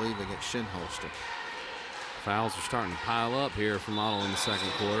foul, I believe, against Shinholster. Fouls are starting to pile up here for Model in the second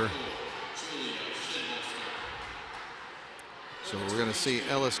quarter. So we're going to see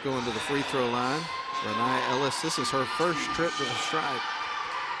Ellis going to the free throw line. Renee Ellis, this is her first trip to the stripe.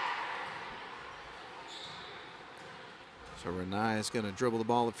 So Renee is going to dribble the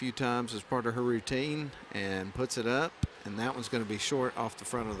ball a few times as part of her routine and puts it up, and that one's going to be short off the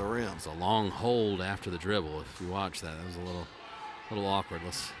front of the rim. It's a long hold after the dribble. If you watch that, that was a little awkward.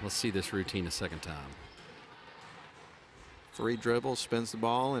 Let's see this routine a second time. 3 dribbles, spins the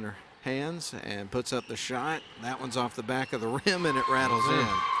ball in her hands and puts up the shot. That one's off the back of the rim and it rattles in.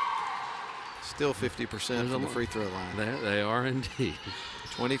 Still 50% from the free throw line. They are indeed.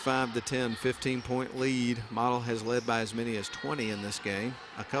 25-10, 15-point lead. Model has led by as many as 20 in this game,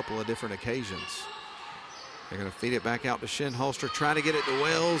 a couple of different occasions. They're going to feed it back out to Shinholster, try to get it to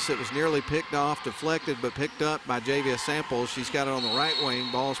Wells. It was nearly picked off, deflected, but picked up by Javia Samples. She's got it on the right wing.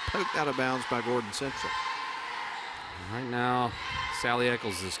 Ball's poked out of bounds by Gordon Central. Right now, Sally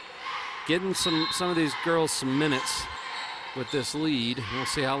Eccles is getting some of these girls some minutes with this lead. We'll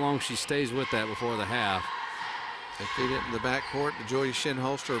see how long she stays with that before the half. They feed it in the backcourt to Julia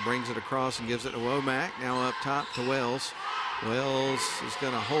Shinholster, brings it across and gives it to Womack. Now up top to Wells. Wells is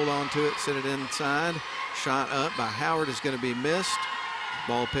going to hold on to it, sit it inside. Shot up by Howard is going to be missed.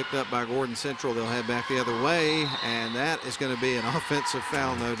 Ball picked up by Gordon Central. They'll head back the other way, and that is going to be an offensive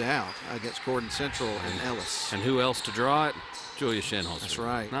foul, no doubt, against Gordon Central and Ellis. And who else to draw it? Julia Shinholster. That's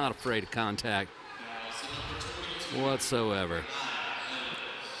right. Not afraid of contact whatsoever.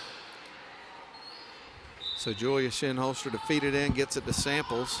 So Julia Shinholster to feed it in, gets it to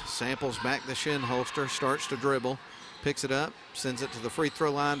Samples. Samples back to Shinholster, starts to dribble, picks it up, sends it to the free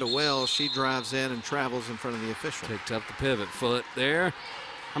throw line to Wells. She drives in and travels in front of the official. Picked up the pivot foot there.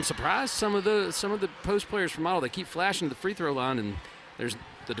 I'm surprised some of the post players from Model, they keep flashing to the free throw line, and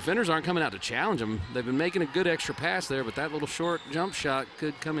the defenders aren't coming out to challenge them. They've been making a good extra pass there, but that little short jump shot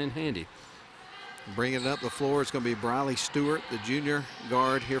could come in handy. Bringing it up the floor, it's going to be Briley Stewart, the junior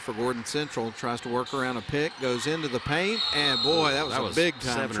guard here for Gordon Central. Tries to work around a pick, goes into the paint, and boy, that was a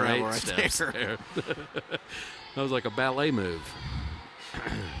big-time travel right there. That was like a ballet move.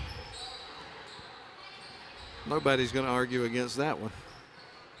 Nobody's going to argue against that one.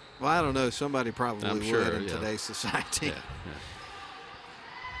 Well, I don't know. Somebody probably would in today's society. Yeah.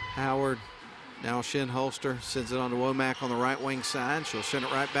 Howard, now Shinholster, sends it on to Womack on the right wing side. She'll send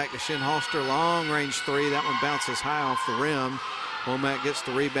it right back to Shinholster. Long range three. That one bounces high off the rim. Womack gets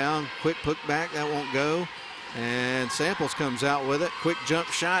the rebound. Quick put back. That won't go. And Samples comes out with it. Quick jump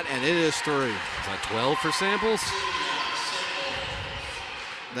shot, and it is three. Is that 12 for Samples?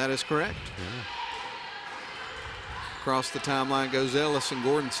 That is correct. Yeah. Across the timeline goes Ellis and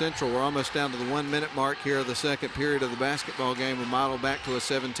Gordon Central. We're almost down to the 1 minute mark here of the second period of the basketball game. A Model back to a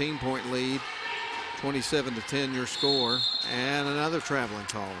 17-point lead. 27-10 your score. And another traveling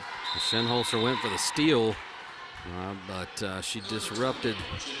call. Shinholster went for the steal, but she disrupted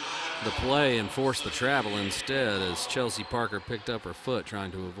the play and forced the travel instead as Chelsea Parker picked up her foot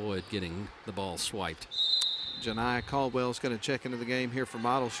trying to avoid getting the ball swiped. Janiah Caldwell's going to check into the game here for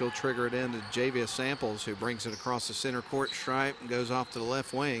Model. She'll trigger it in to Javia Samples, who brings it across the center court stripe and goes off to the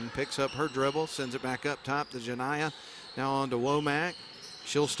left wing. Picks up her dribble, sends it back up top to Janiah. Now on to Womack.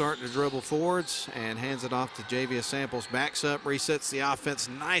 She'll start to dribble forwards and hands it off to Javia Samples. Backs up, resets the offense.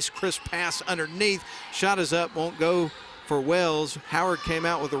 Nice crisp pass underneath. Shot is up, won't go for Wells. Howard came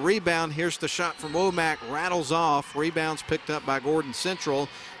out with a rebound. Here's the shot from Womack, rattles off. Rebounds picked up by Gordon Central.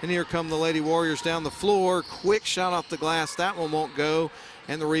 And here come the Lady Warriors down the floor. Quick shot off the glass. That one won't go.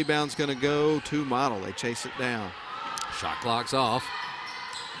 And the rebound's going to go to Model. They chase it down. Shot clock's off.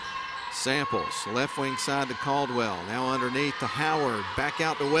 Samples, left wing side to Caldwell. Now underneath to Howard. Back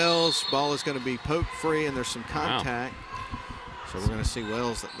out to Wells. Ball is going to be poked free, and there's some contact. Wow. So we're going to see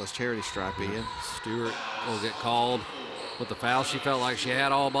Wells, let's charity stripe in. Stewart will get called with the foul. She felt like she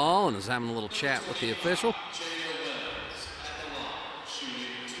had all ball and is having a little chat with the official.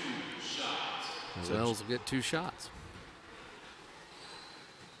 Wells will get 2 shots.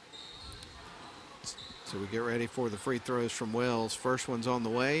 So we get ready for the free throws from Wells. First one's on the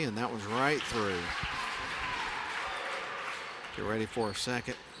way, and that one's right through. Get ready for a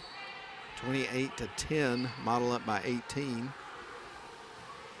second. 28-10, Model up by 18.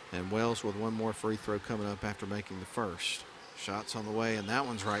 And Wells with one more free throw coming up after making the first. Shots on the way, and that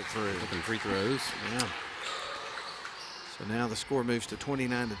one's right through. Looking free throws. Yeah. So now the score moves to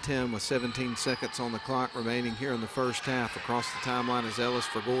 29-10 with 17 seconds on the clock remaining here in the first half. Across the timeline is Ellis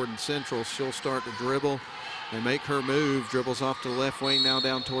for Gordon Central. She'll start to dribble and make her move. Dribbles off to the left wing, now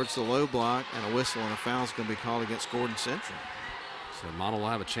down towards the low block, and a whistle and a foul is going to be called against Gordon Central. So Model will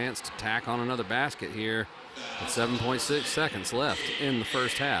have a chance to tack on another basket here with 7.6 seconds left in the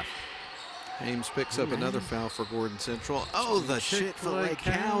first half. Ames picks up another foul for Gordon Central. Oh, the Chick-fil-A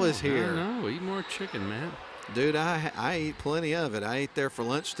cow is here. No, eat more chicken, man. Dude, I eat plenty of it. I ate there for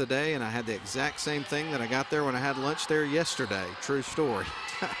lunch today, and I had the exact same thing that I got there when I had lunch there yesterday. True story.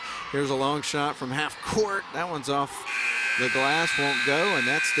 Here's a long shot from half court. That one's off the glass, won't go, and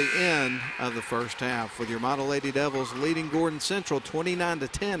that's the end of the first half with your Model Lady Devils leading Gordon Central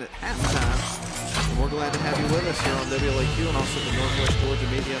 29-10 at halftime. And we're glad to have you with us here on WLAQ and also the Northwest Georgia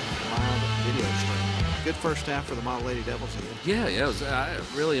Media Live video stream. Good first half for the Model Lady Devils. Yeah, I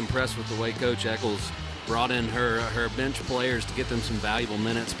was really impressed with the way Coach Eccles brought in her bench players to get them some valuable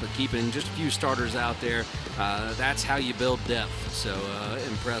minutes, but keeping just a few starters out there. That's how you build depth. So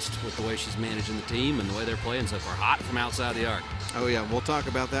impressed with the way she's managing the team and the way they're playing so far. Hot from outside the arc. Oh yeah, we'll talk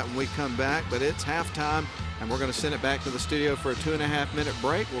about that when we come back, but it's halftime and we're going to send it back to the studio for a 2.5 minute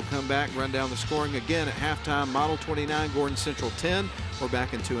break. We'll come back, run down the scoring again at halftime. Model 29, Gordon Central 10. We're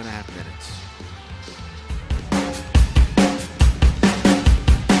back in 2.5 minutes.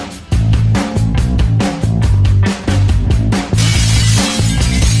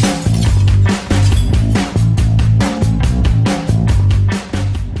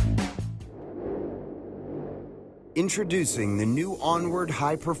 Introducing the new Onward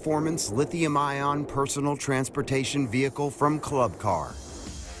high-performance lithium-ion personal transportation vehicle from Club Car.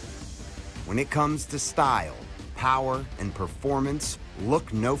 When it comes to style, power, and performance,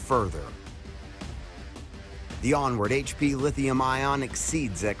 look no further. The Onward HP lithium-ion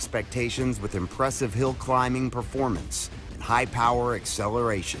exceeds expectations with impressive hill climbing performance and high-power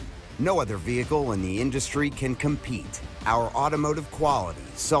acceleration. No other vehicle in the industry can compete. Our automotive quality,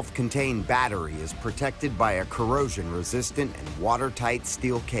 self-contained battery is protected by a corrosion-resistant and watertight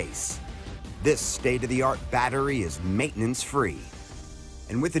steel case. This state-of-the-art battery is maintenance-free.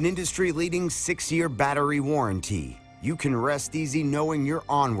 And with an industry-leading 6-year battery warranty, you can rest easy knowing your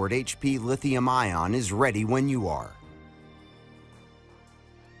Onward HP lithium-ion is ready when you are.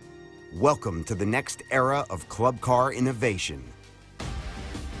 Welcome to the next era of club car innovation.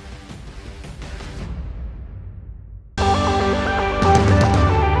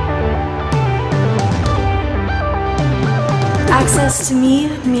 Access to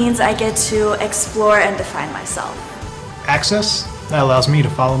me means I get to explore and define myself. Access that allows me to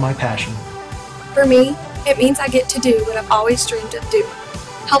follow my passion. For me, it means I get to do what I've always dreamed of doing,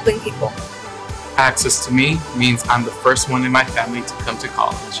 helping people. Access to me means I'm the first one in my family to come to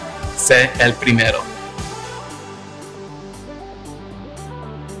college. Sé el primero.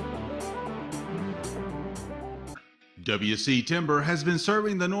 WC Timber has been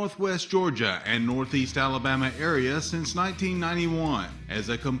serving the Northwest Georgia and Northeast Alabama area since 1991. As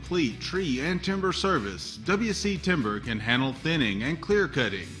a complete tree and timber service, WC Timber can handle thinning and clear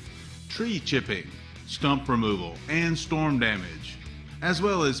cutting, tree chipping, stump removal, and storm damage, as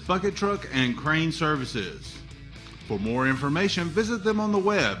well as bucket truck and crane services. For more information, visit them on the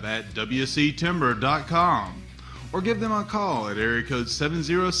web at wctimber.com or give them a call at area code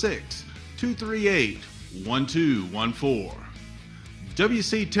 706-238-1214.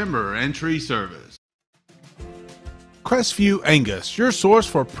 WC Timber and Tree Service. Crestview Angus, your source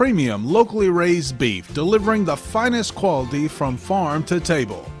for premium locally raised beef, delivering the finest quality from farm to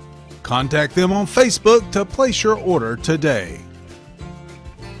table. Contact them on Facebook to place your order today.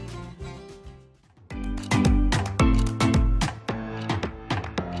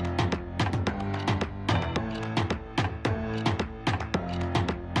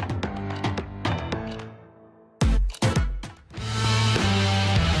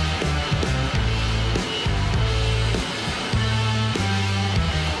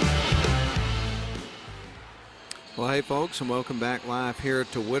 Well, hey folks, and welcome back live here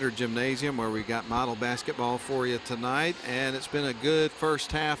to Woodard Gymnasium, where we got model basketball for you tonight. And it's been a good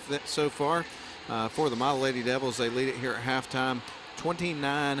first half so far for the Model Lady Devils. They lead it here at halftime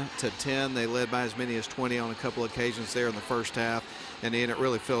 29-10. They led by as many as 20 on a couple of occasions there in the first half. And then it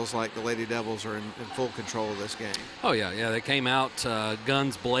really feels like the Lady Devils are in full control of this game. Oh, yeah. They came out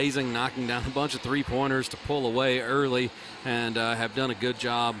guns blazing, knocking down a bunch of three-pointers to pull away early, and have done a good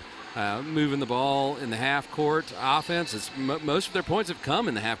job moving the ball in the half-court offense. Most of their points have come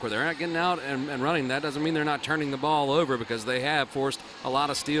in the half-court. They're not getting out and running. That doesn't mean they're not turning the ball over, because they have forced a lot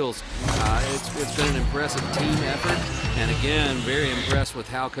of steals. It's been an impressive team effort, and again, very impressed with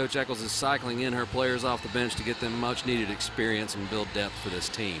how Coach Eccles is cycling in her players off the bench to get them much-needed experience and build depth for this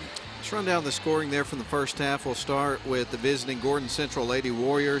team. Let's run down the scoring there from the first half. We'll start with the visiting Gordon Central Lady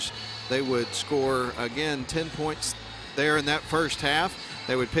Warriors. They would score, again, 10 points there in that first half.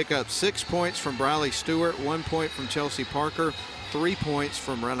 They would pick up 6 points from Briley Stewart, 1 point from Chelsea Parker, 3 points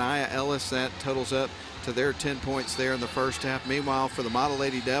from Renaya Ellis. That totals up to their 10 points there in the first half. Meanwhile, for the Model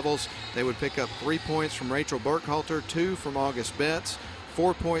Lady Devils, they would pick up 3 points from Rachel Burkhalter, 2 from August Betts,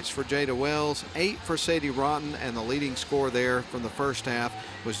 4 points for Jada Wells, 8 for Sadie Rotten, and the leading scorer there from the first half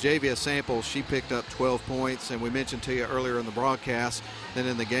was Javia Samples. She picked up 12 points, and we mentioned to you earlier in the broadcast that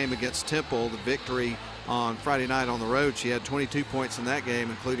in the game against Temple, the victory on Friday night on the road, she had 22 points in that game,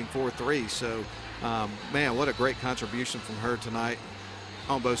 including 4 threes. So, man, what a great contribution from her tonight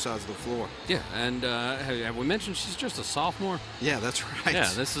on both sides of the floor. Yeah, and have we mentioned she's just a sophomore? Yeah, that's right. Yeah,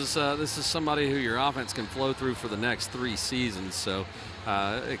 this is somebody who your offense can flow through for the next 3 seasons. So,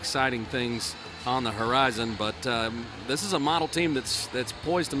 exciting things on the horizon. But this is a model team that's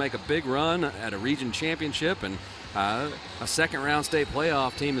poised to make a big run at a region championship and a second-round state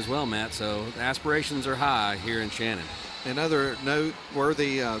playoff team as well, Matt. So aspirations are high here in Shannon. And other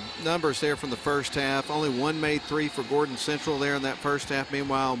noteworthy numbers there from the first half. Only one made 3 for Gordon Central there in that first half.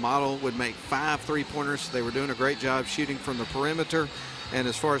 Meanwhile, Model would make 5 three-pointers. They were doing a great job shooting from the perimeter. And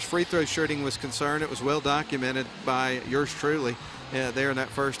as far as free throw shooting was concerned, it was well documented by yours truly there in that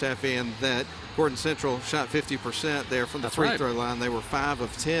first half end that Gordon Central shot 50% there from the free throw line. They were 5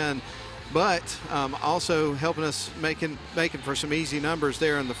 of 10. But also helping us making for some easy numbers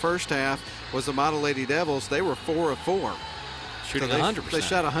there in the first half was the Model Lady Devils. They were 4 of 4 Shooting So 100%. They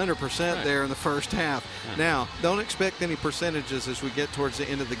shot 100% right. there in the first half. Yeah. Now, don't expect any percentages as we get towards the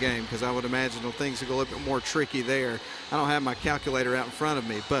end of the game, because I would imagine things will go a little bit more tricky there. I don't have my calculator out in front of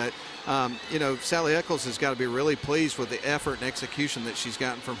me, but you know, Sally Eccles has got to be really pleased with the effort and execution that she's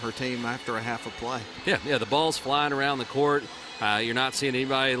gotten from her team after a half of play. Yeah, the ball's flying around the court. You're not seeing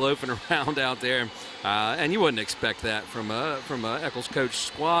anybody loafing around out there, and you wouldn't expect that from a Eccles coach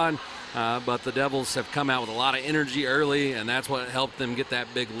squad. But the Devils have come out with a lot of energy early, and that's what helped them get that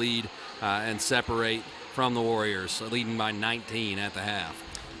big lead and separate from the Warriors, leading by 19 at the half.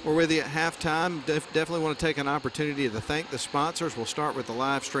 We're with you at halftime. Definitely want to take an opportunity to thank the sponsors. We'll start with the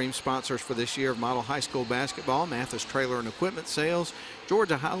live stream sponsors for this year of Model High School basketball: Mathis Trailer and Equipment Sales,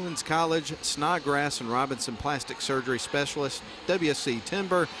 Georgia Highlands College, Snodgrass and Robinson Plastic Surgery Specialists, WSC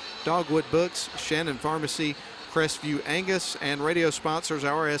Timber, Dogwood Books, Shannon Pharmacy, Crestview Angus, and radio sponsors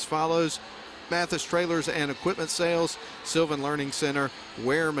are as follows: Mathis Trailers and Equipment Sales, Sylvan Learning Center,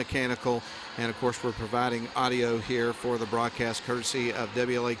 Ware Mechanical, and of course we're providing audio here for the broadcast courtesy of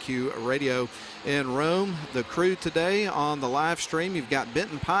WLAQ Radio in Rome. The crew today on the live stream, you've got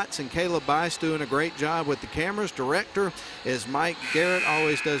Benton Potts and Caleb Bice doing a great job with the cameras. Director is Mike Garrett,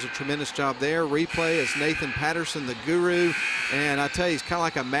 always does a tremendous job there. Replay is Nathan Patterson, the guru, and I tell you, he's kind of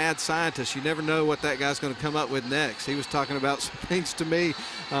like a mad scientist. You never know what that guy's going to come up with next. He was talking about some things to me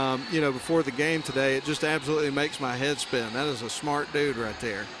you know, before the game today. It just absolutely makes my head spin. That is a smart dude right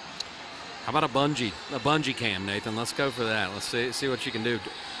there. How about a bungee cam, Nathan? Let's go for that. Let's see what you can do.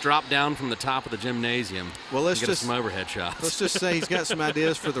 Drop down from the top of the gymnasium. Well, let's get just some overhead shots. Let's just say he's got some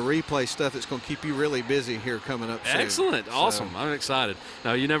ideas for the replay stuff that's going to keep you really busy here coming up soon. Excellent, awesome. I'm excited.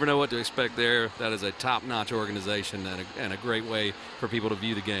 Now, you never know what to expect there. That is a top-notch organization and a great way for people to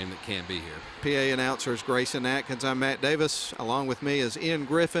view the game that can't be here. PA announcers Grayson Atkins. I'm Matt Davis. Along with me is Ian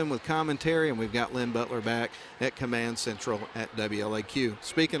Griffin with commentary, and we've got Lynn Butler back at Command Central at WLAQ.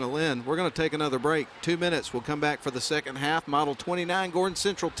 Speaking of Lynn, we're going to take another break. 2 minutes. We'll come back for the second half. Model 29, Gordon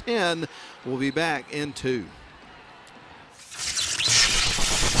Central 10. We'll be back in 2.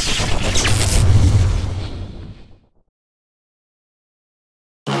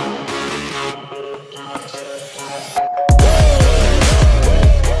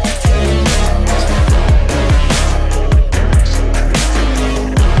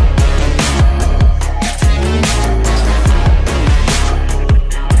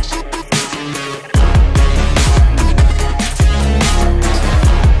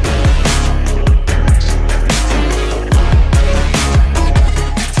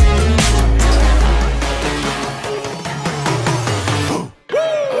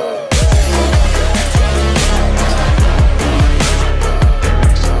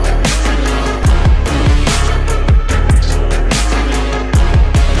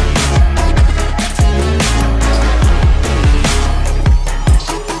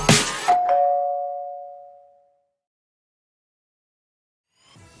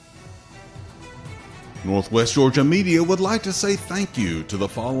 Northwest Georgia Media would like to say thank you to the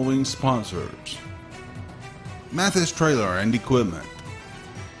following sponsors: Mathis Trailer and Equipment,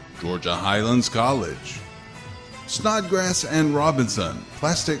 Georgia Highlands College, Snodgrass and Robinson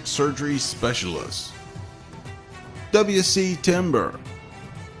Plastic Surgery Specialists, WC Timber,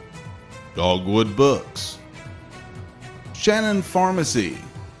 Dogwood Books, Shannon Pharmacy,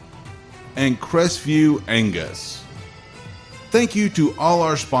 and Crestview Angus. Thank you to all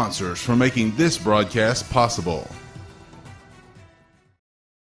our sponsors for making this broadcast possible.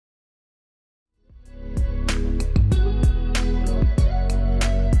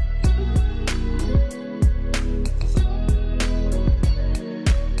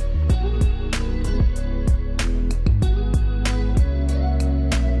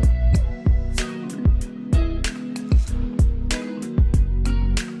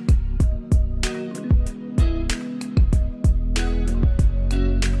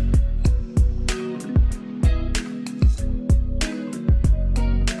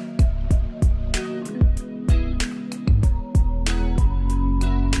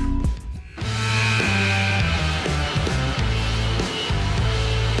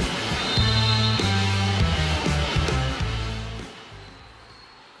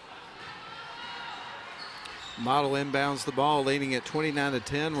 Model inbounds the ball, leading at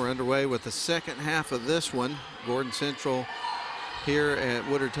 29-10. We're underway with the second half of this one. Gordon Central here at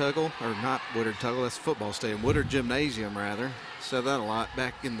Woodard Tuggle, or not Woodard Tuggle, that's football stadium, Woodard Gymnasium rather. Said that a lot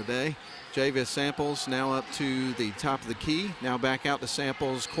back in the day. Javis Samples now up to the top of the key. Now back out to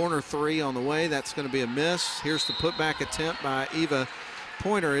Samples. Corner three on the way. That's going to be a miss. Here's the putback attempt by Eva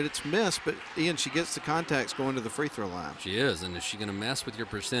Pointer. It's missed, but Ian, she gets the contacts going to the free throw line. She is, and is she going to mess with your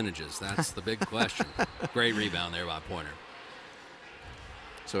percentages? That's the big question. Great rebound there by Pointer.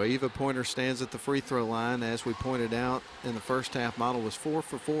 So Eva Pointer stands at the free throw line. As we pointed out in the first half, Model was 4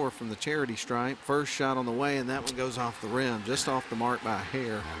 for 4 from the charity stripe. First shot on the way, and that one goes off the rim, just off the mark by a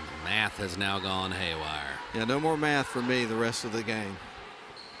hair. And the math has now gone haywire. Yeah, no more math for me the rest of the game.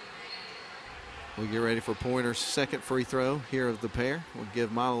 We get ready for Pointer's second free throw here of the pair. We'll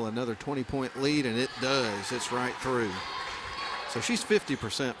give Model another 20-point lead, and it does. It's right through. So she's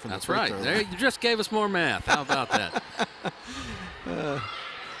 50% from the free throw. That's right. There, you just gave us more math. How about that?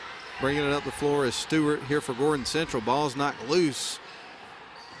 Bringing it up the floor is Stewart here for Gordon Central. Ball's knocked loose,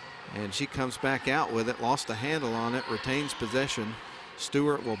 and she comes back out with it. Lost a handle on it, retains possession.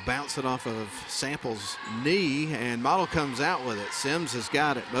 Stewart will bounce it off of Sample's knee, and Model comes out with it. Sims has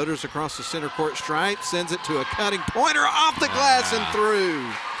got it. Motors across the center court stripe, sends it to a cutting Pointer off the glass and through.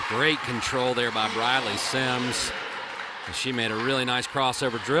 Great control there by Briley Sims. And she made a really nice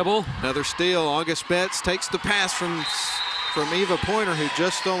crossover dribble. Another steal. August Betts takes the pass from Eva Pointer, who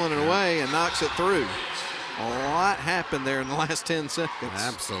just stolen it away, and knocks it through. A lot happened there in the last 10 seconds.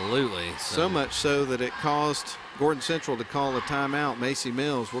 Absolutely. So much so that it caused Gordon Central to call a timeout. Macy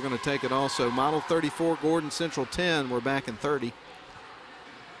Mills, we're going to take it also. Model 34, Gordon Central 10. We're back in 30.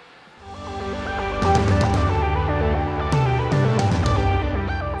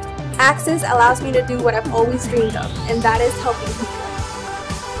 Access allows me to do what I've always dreamed of, and that is helping people.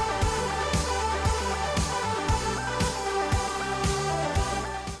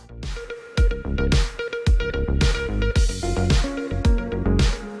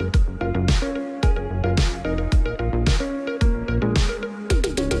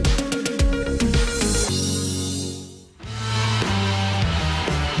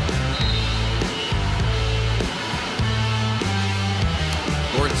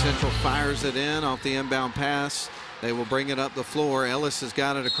 Fires it in off the inbound pass. They will bring it up the floor. Ellis has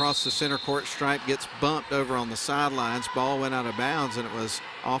got it across the center court stripe, gets bumped over on the sidelines. Ball went out of bounds, and it was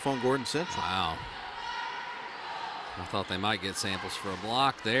off on Gordon Central. Wow. I thought they might get Samples for a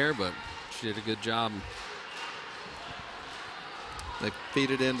block there, but she did a good job. They feed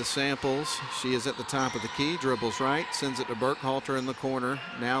it into Samples. She is at the top of the key, dribbles right, sends it to Burkhalter in the corner.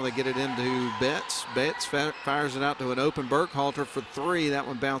 Now they get it into Betts. Betts fires it out to an open Burkhalter for three. That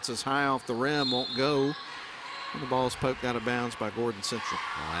one bounces high off the rim, won't go. And the ball is poked out of bounds by Gordon Central.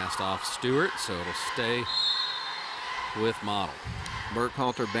 Last off Stewart, so it'll stay with Model.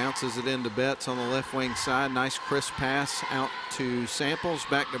 Burkhalter bounces it into Betts on the left wing side. Nice crisp pass out to Samples.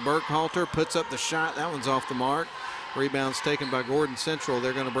 Back to Burkhalter, puts up the shot. That one's off the mark. Rebound's taken by Gordon Central.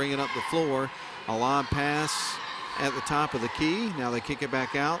 They're going to bring it up the floor. A lob pass at the top of the key. Now they kick it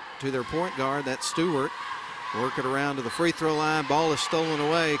back out to their point guard. That's Stewart. Work it around to the free throw line. Ball is stolen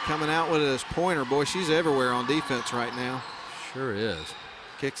away. Coming out with it is Pointer. Boy, she's everywhere on defense right now. Sure is.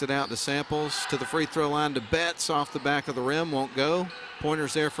 Kicks it out to Samples to the free throw line to Betts off the back of the rim. Won't go.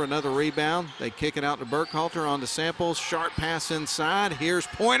 Pointer's there for another rebound. They kick it out to Burkhalter on to Samples. Sharp pass inside. Here's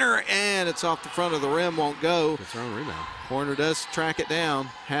Pointer, and it's off the front of the rim. Won't go. It's her own rebound. Pointer does track it down.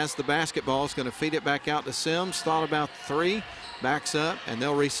 Has the basketball. Is going to feed it back out to Sims. Thought about three. Backs up, and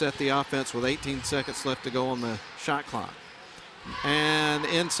they'll reset the offense with 18 seconds left to go on the shot clock. And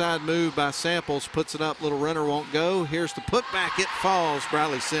inside move by Samples, puts it up, little runner won't go. Here's the putback, it falls,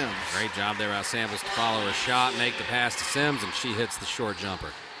 Bradley Sims. Great job there by Samples to follow her shot, make the pass to Sims, and she hits the short jumper.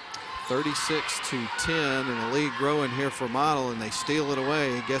 36-10, and the lead growing here for Model, and they steal it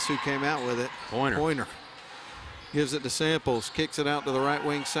away. Guess who came out with it? Pointer. Gives it to Samples, kicks it out to the right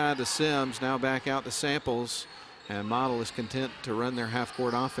wing side to Sims, now back out to Samples. And Model is content to run their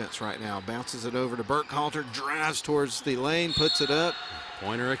half-court offense right now. Bounces it over to Burkhalter, drives towards the lane, puts it up.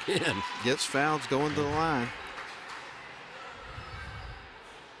 Pointer again. Gets fouled, going to the line.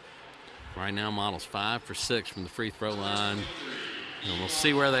 Right now, Model's 5 for 6 from the free throw line. And we'll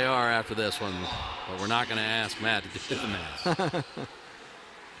see where they are after this one, but we're not going to ask Matt to do the math.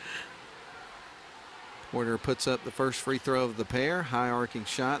 Pointer puts up the first free throw of the pair. High arcing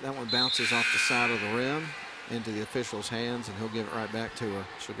shot. That one bounces off the side of the rim into the official's hands, and he'll give it right back to her.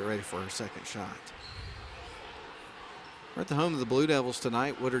 She'll get ready for her second shot. We're at the home of the Blue Devils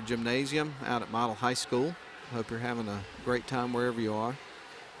tonight, Woodard Gymnasium out at Model High School. Hope you're having a great time wherever you are.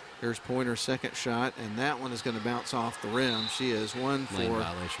 Here's Pointer's second shot, and that one is going to bounce off the rim. She is one for lane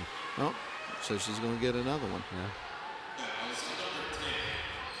violation. Oh, so she's going to get another one. Yeah.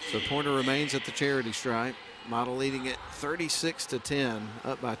 So Pointer remains at the charity stripe. Model leading it 36-10,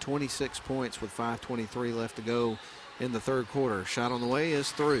 up by 26 points with 5:23 left to go in the third quarter. Shot on the way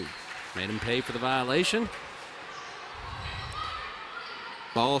is through. Made him pay for the violation.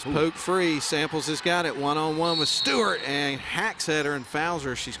 Ball's poked free. Samples has got it one-on-one with Stewart and hacks at her and fouls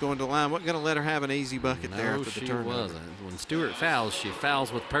her. She's going to the line. Wasn't going to let her have an easy bucket there after the turnover. No, she wasn't. When Stewart fouls, she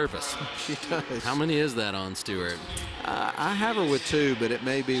fouls with purpose. She does. How many is that on Stewart? I have her with 2, but it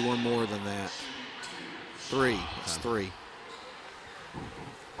may be one more than that. 3. It's 3.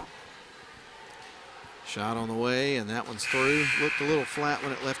 Shot on the way, and that one's through. Looked a little flat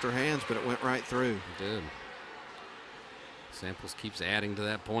when it left her hands, but it went right through. It did. Samples keeps adding to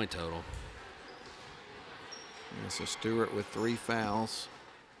that point total. And so Stewart with 3 fouls.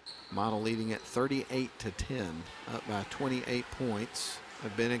 Model leading at 38-10, up by 28 points.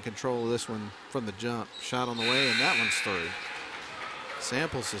 Have been in control of this one from the jump. Shot on the way, and that one's through.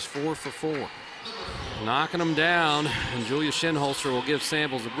 Samples is 4 for 4. Knocking them down, and Julia Shinholster will give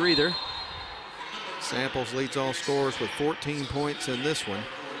Samples a breather. Samples leads all scorers with 14 points in this one.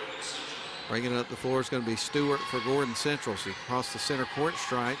 Bringing it up the floor is going to be Stewart for Gordon Central. So across the center court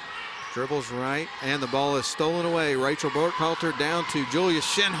stripe, dribbles right, and the ball is stolen away. Rachel Burkhalter down to Julia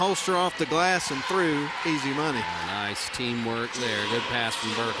Shinholster off the glass and through. Easy money. Nice teamwork there. Good pass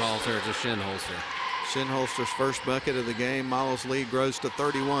from Burkhalter to Shinholster. Shinholster's first bucket of the game. Model's lead grows to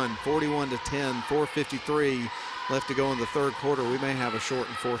 31, 41-10, 4:53 left to go in the third quarter. We may have a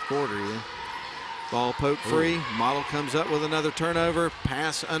shortened fourth quarter here. Ball poked free. Model comes up with another turnover.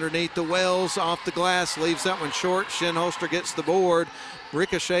 Pass underneath the Wells off the glass. Leaves that one short. Shinholster gets the board.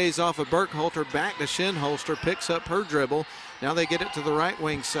 Ricochets off of Burkhalter. Back to Shinholster. Picks up her dribble. Now they get it to the right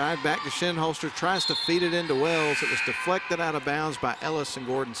wing side. Back to Shinholster. Tries to feed it into Wells. It was deflected out of bounds by Ellis and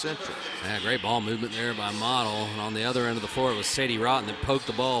Gordon Central. Yeah, great ball movement there by Model. And on the other end of the floor, it was Sadie Rotten that poked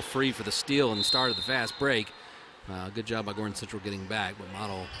the ball free for the steal and started the fast break. Good job by Gordon Central getting back, but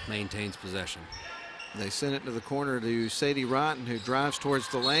Model maintains possession. They send it to the corner to Sadie Rotten, who drives towards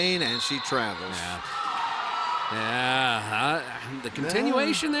the lane, and she travels. Yeah, the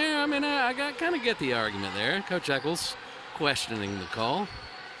continuation there, I mean, I kind of get the argument there. Coach Eccles questioning the call.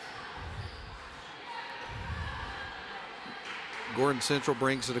 Gordon Central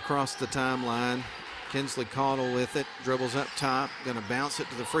brings it across the timeline. Kinsley Caudle with it, dribbles up top, going to bounce it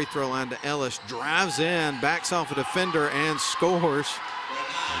to the free throw line to Ellis, drives in, backs off a defender, and scores.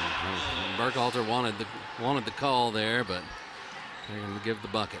 Burkhalter wanted the call there, but they're going to give the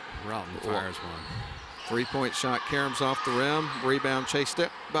bucket. Rotten fires one. 3-point shot, caroms off the rim. Rebound chased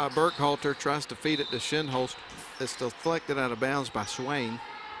up by Burkhalter, tries to feed it to Shinholster. It's deflected out of bounds by Swain,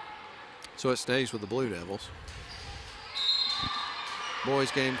 so it stays with the Blue Devils.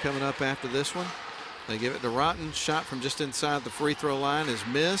 Boys game coming up after this one. They give it to Rotten. Shot from just inside the free throw line is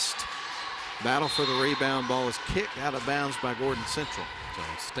missed. Battle for the rebound. Ball is kicked out of bounds by Gordon Central. So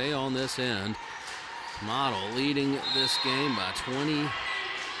stay on this end. Model leading this game by 29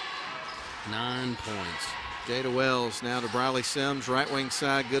 points. Jada Wells now to Briley Sims, right wing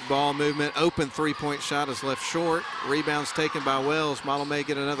side, good ball movement. Open 3-point shot is left short. Rebounds taken by Wells. Model may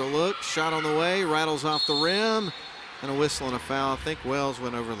get another look. Shot on the way, rattles off the rim, and a whistle and a foul. I think Wells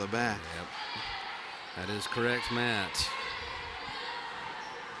went over the back. Yep, that is correct, Matt.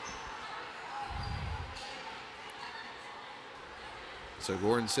 So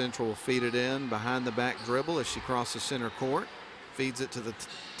Gordon Central will feed it in behind the back dribble as she crosses center court. Feeds it to the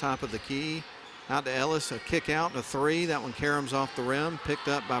top of the key. Out to Ellis, a kick out and a 3. That one caroms off the rim, picked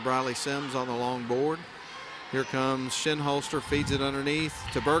up by Briley Sims on the long board. Here comes Shinholster, feeds it underneath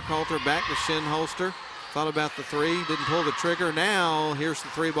to Burkhalter, back to Shinholster. Thought about the 3, didn't pull the trigger. Now here's the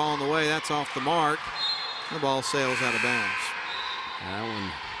 3 ball on the way, that's off the mark. The ball sails out of bounds. That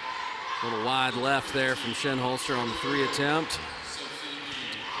one a little wide left there from Shinholster on the 3 attempt.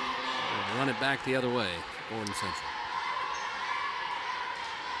 Run it back the other way, Gordon Central.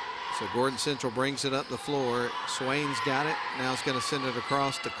 So Gordon Central brings it up the floor. Swain's got it. Now it's going to send it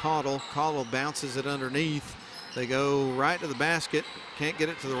across to Caudle. Caudle bounces it underneath. They go right to the basket. Can't get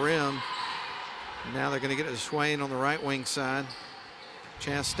it to the rim. Now they're going to get it to Swain on the right wing side.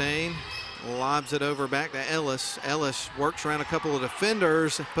 Chastain lobs it over back to Ellis. Ellis works around a couple of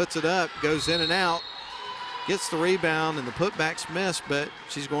defenders, puts it up, goes in and out. Gets the rebound, and the putback's missed, but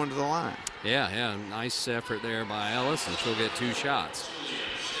she's going to the line. Yeah, nice effort there by Ellis, and she'll get 2 shots.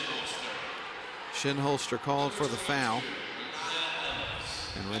 Shinholster called for the foul.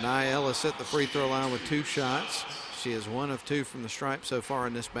 And Renee Ellis at the free throw line with 2 shots. She is 1 of 2 from the stripe so far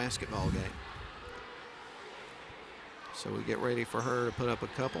in this basketball game. So we get ready for her to put up a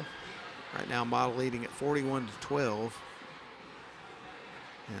couple. Right now, Model leading at 41-12.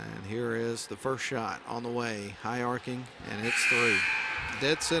 And here is the first shot on the way, high arcing, and it's through.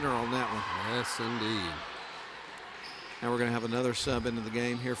 Dead center on that one. Yes, indeed. Now we're going to have another sub into the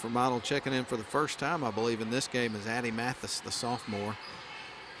game here for Model. Checking in for the first time, I believe, in this game is Addie Mathis, the sophomore.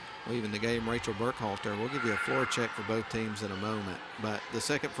 leaving the game, Rachel Burkhalter. We'll give you a floor check for both teams in a moment. But the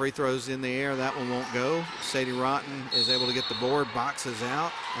second free throw's in the air. That one won't go. Sadie Rotten is able to get the board, boxes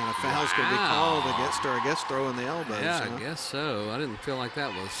out, and a foul's going to be called against her. I guess throwing the elbows. Yeah, I guess so. I didn't feel like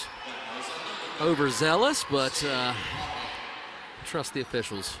that was overzealous, but trust the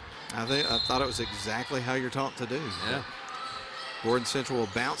officials. I thought it was exactly how you're taught to do. Yeah. Gordon Central will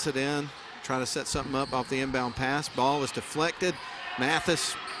bounce it in, try to set something up off the inbound pass. Ball is deflected.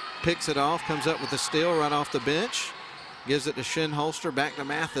 Mathis picks it off, comes up with a steal right off the bench, gives it to Shinholster, back to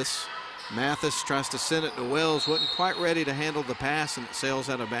Mathis. Mathis tries to send it to Wells, wasn't quite ready to handle the pass, and it sails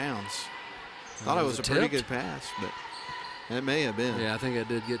out of bounds. Thought it was a pretty good pass, but it may have been. Yeah, I think it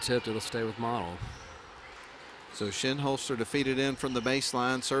did get tipped. It'll stay with Model. So Shinholster defeated in from the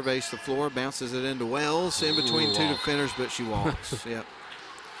baseline, surveys the floor, bounces it into Wells, in between two defenders, but she walks. Yep.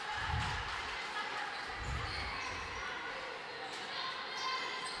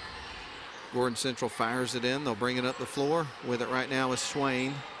 Gordon Central fires it in. They'll bring it up the floor. With it right now is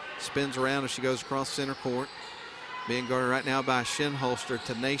Swain. Spins around as she goes across center court. Being guarded right now by Shinholster.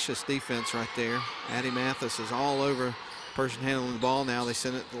 Tenacious defense right there. Addie Mathis is all over person handling the ball now. They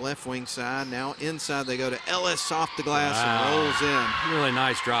send it to the left wing side. Now inside they go to Ellis off the glass and rolls in. Really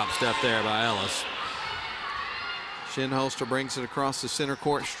nice drop step there by Ellis. Shinholster brings it across the center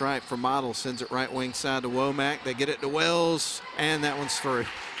court stripe for Model. Sends it right wing side to Womack. They get it to Wells, and that one's through.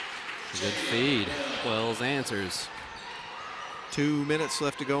 Good feed. Wells answers. 2 minutes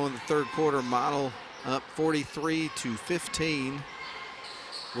left to go in the third quarter. Model up 43-15.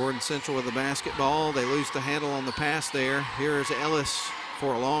 Gordon Central with the basketball. They lose the handle on the pass there. Here's Ellis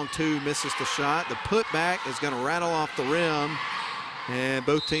for a long two. Misses the shot. The putback is going to rattle off the rim. And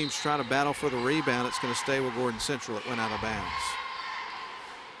both teams try to battle for the rebound. It's going to stay with Gordon Central. It went out of bounds.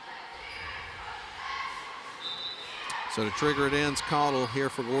 So to trigger it in's Caudle here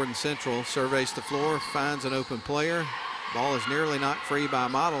for Gordon Central. Surveys the floor, finds an open player. Ball is nearly knocked free by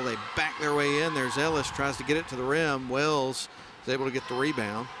Model. They back their way in. There's Ellis, tries to get it to the rim. Wells is able to get the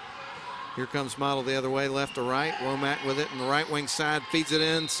rebound. Here comes Model the other way, left to right. Womack with it in the right wing side, feeds it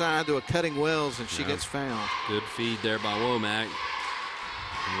inside to a cutting Wells, and she gets fouled. Good feed there by Womack.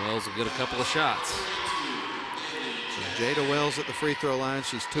 And Wells will get a couple of shots. So Jada Wells at the free throw line.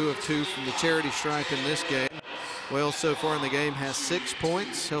 She's 2 of 2 from the charity stripe in this game. Wells so far in the game has 6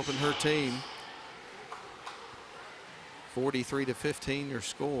 points, helping her team. 43-15 your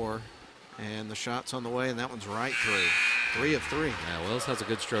score, and the shot's on the way, and that one's right through. 3 of 3. Yeah, Wells has a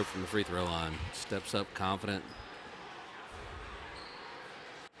good stroke from the free throw line. Steps up confident.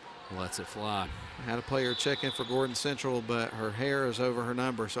 Lets it fly. I had a player check in for Gordon Central, but her hair is over her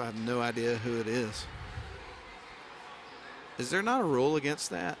number, so I have no idea who it is. Is there not a rule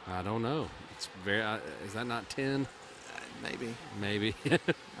against that? I don't know. It's very. Is that not 10? Maybe. Maybe.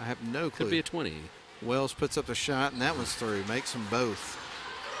 I have no clue. Could be a 20. Wells puts up the shot, and that one's through. Makes them both.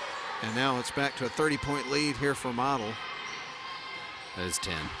 And now it's back to a 30-point lead here for Model. That is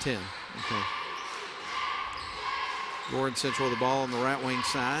 10. 10. Okay. Gordon Central with the ball on the right wing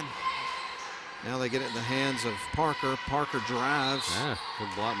side. Now they get it in the hands of Parker. Parker drives. Yeah, good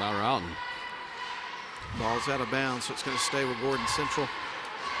block by Roughton. Ball's out of bounds, so it's going to stay with Gordon Central.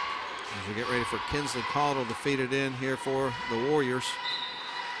 As we get ready for Kinsley Caudle to feed it in here for the Warriors.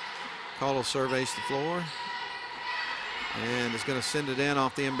 Caudle surveys the floor and is going to send it in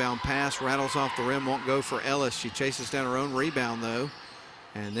off the inbound pass. Rattles off the rim, won't go for Ellis. She chases down her own rebound though,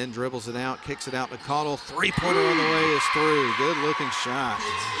 and then dribbles it out, kicks it out to Caudle. Three-pointer on the way is through. Good looking shot.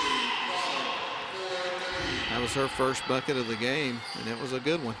 That was her first bucket of the game, and it was a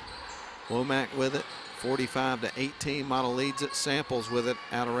good one. Womack with it. 45-18. Model leads it. Samples with it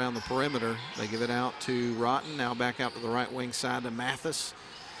out around the perimeter. They give it out to Rotten. Now back out to the right wing side to Mathis.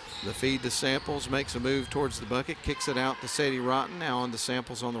 The feed to Samples. Makes a move towards the bucket. Kicks it out to Sadie Rotten. Now on to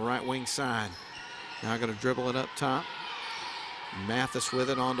Samples on the right wing side. Now going to dribble it up top. Mathis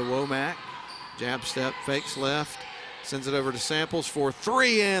with it on to Womack. Jab step. Fakes left. Sends it over to Samples for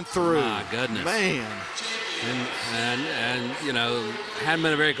 3 and through. My goodness. Man. And you know, hadn't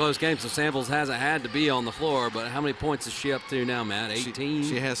been a very close game, so Samples hasn't had to be on the floor, but how many points is she up to now, Matt? 18?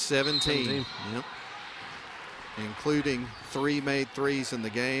 She has 17. Yep. Including 3 made threes in the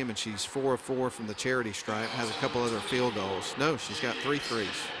game, and she's 4 of 4 from the charity stripe. Has a couple other field goals. No, she's got 3 threes.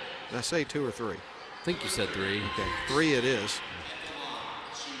 Did I say 2 or 3? I think you said 3. Okay, 3 it is.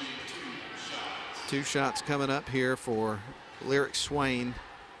 2 shots coming up here for Lyric Swain.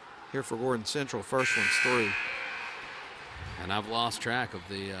 Here for Gordon Central. First one's through. And I've lost track of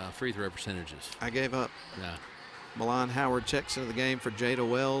the free throw percentages. I gave up. Yeah. Milan Howard checks into the game for Jada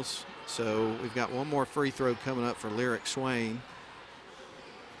Wells. So we've got one more free throw coming up for Lyric Swain.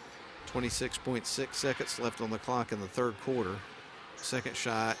 26.6 seconds left on the clock in the third quarter. Second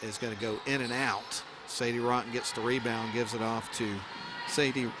shot is going to go in and out. Sadie Rotten gets the rebound, gives it off to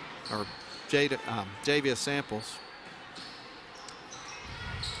Javia Samples.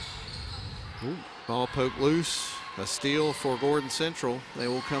 Ooh. Ball poked loose. A steal for Gordon Central. They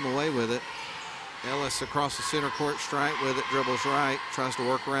will come away with it. Ellis across the center court stripe with it, dribbles right, tries to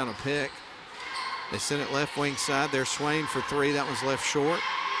work around a pick. They send it left wing side. There's Swain for three. That one's left short.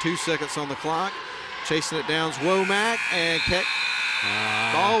 2 seconds on the clock. Chasing it down's Womack, and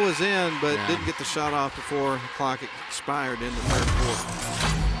ball was in, but didn't get the shot off before the clock expired in the third quarter.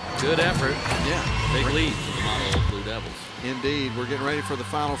 Good effort. Yeah. Big lead for the Model Blue Devils. Indeed. We're getting ready for the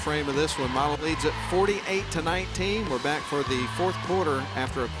final frame of this one. Model leads at 48-19. We're back for the fourth quarter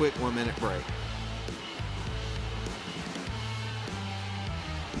after a quick 1-minute break.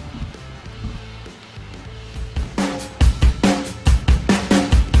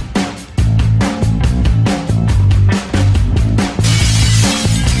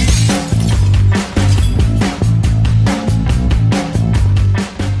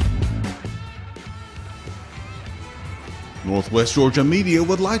 Northwest Georgia Media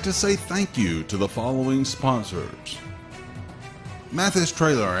would like to say thank you to the following sponsors: Mathis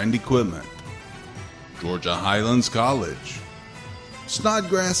Trailer and Equipment, Georgia Highlands College,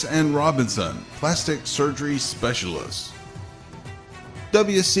 Snodgrass and Robinson, Plastic Surgery Specialists,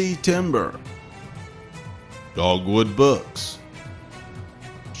 WC Timber, Dogwood Books,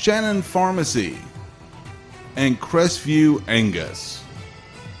 Shannon Pharmacy, and Crestview Angus.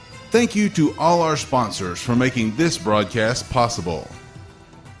 Thank you to all our sponsors for making this broadcast possible.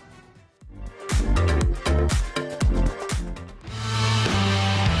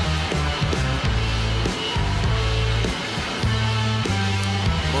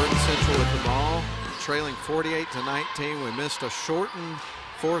 Gordon Central with the ball, trailing 48-19. We missed a shortened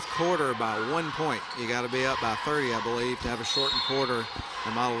fourth quarter by 1 point. You got to be up by 30, I believe, to have a shortened quarter.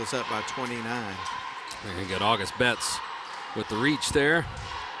 The Model was up by 29. We're going to get August Betts with the reach there.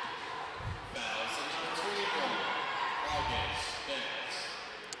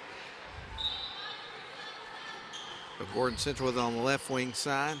 Gordon Central with it on the left wing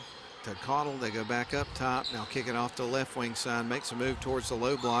side to Caudle. They go back up top. Now kick it off to the left wing side. Makes a move towards the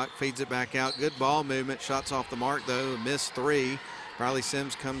low block. Feeds it back out. Good ball movement. Shots off the mark though. Missed three. Riley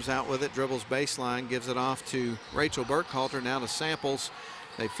Sims comes out with it. Dribbles baseline. Gives it off to Rachel Burkhalter. Now to Samples.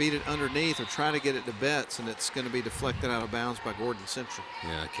 They feed it underneath or try to get it to Betts, and it's going to be deflected out of bounds by Gordon Central.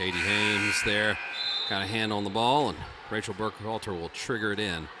 Yeah, Katie Haynes there. Got a hand on the ball, and Rachel Burkhalter will trigger it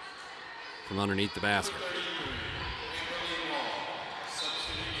in from underneath the basket.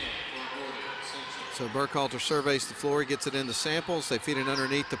 So Burkhalter surveys the floor, gets it into Samples. They feed it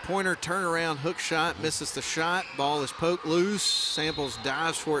underneath the pointer, turnaround hook shot, misses the shot. Ball is poked loose. Samples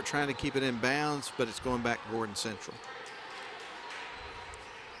dives for it, trying to keep it in bounds, but it's going back to Gordon Central.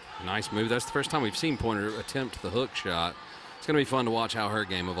 Nice move. That's the first time we've seen Pointer attempt the hook shot. It's going to be fun to watch how her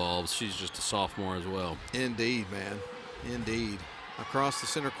game evolves. She's just a sophomore as well. Indeed, man. Indeed. Across the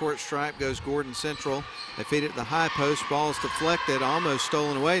center court stripe goes Gordon Central. They feed it to the high post. Ball is deflected, almost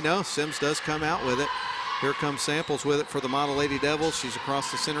stolen away. No, Sims does come out with it. Here comes Samples with it for the Model Lady Devils. She's across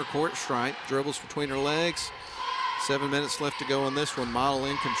the center court stripe. Dribbles between her legs. 7 minutes left to go on this one. Model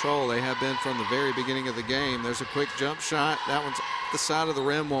in control. They have been from the very beginning of the game. There's a quick jump shot. That one's the side of the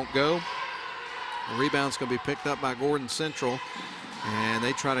rim, won't go. The rebound's going to be picked up by Gordon Central. And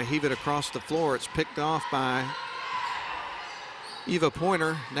they try to heave it across the floor. It's picked off by Eva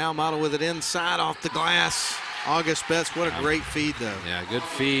Pointer. Now Model with it inside off the glass. August Betts, what a great feed though. Yeah, good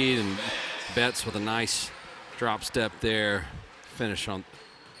feed, and Betts with a nice drop step there. Finish on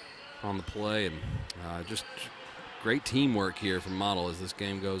the play, and just great teamwork here from Model as this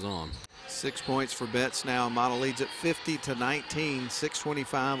game goes on. 6 points for Betts now. Model leads at 50-19.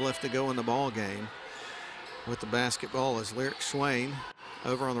 6:25 left to go in the ball game. With the basketball is Lyric Swain.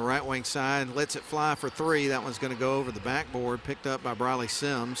 Over on the right wing side, lets it fly for three. That one's going to go over the backboard, picked up by Briley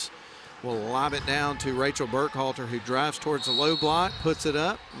Sims. Will lob it down to Rachel Burkhalter, who drives towards the low block, puts it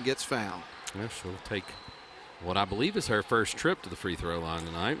up, and gets fouled. Yeah, she'll take what I believe is her first trip to the free throw line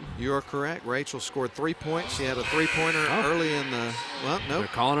tonight. You are correct. Rachel scored 3 points. She had a three-pointer early in the, well, nope. They're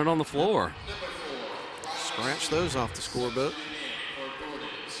calling it on the floor. Scratch those off the scorebook.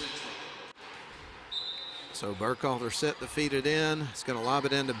 So Burkhalter set to feed it in. He's going to lob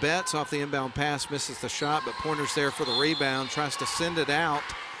it into Betts. Off the inbound pass, misses the shot, but Pointer's there for the rebound. Tries to send it out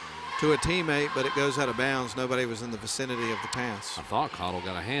to a teammate, but it goes out of bounds. Nobody was in the vicinity of the pass. I thought Caudle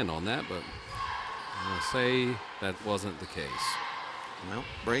got a hand on that, but I'm going to say that wasn't the case. Well,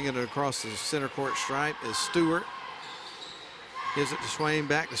 bringing it across the center court stripe is Stewart. Gives it to Swain,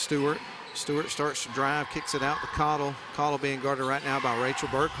 back to Stewart. Stewart starts to drive, kicks it out to Cottle. Cottle being guarded right now by Rachel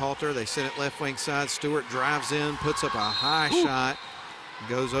Burkhalter. They send it left wing side. Stewart drives in, puts up a high shot,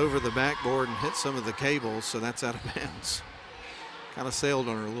 goes over the backboard and hits some of the cables, so that's out of bounds. Kind of sailed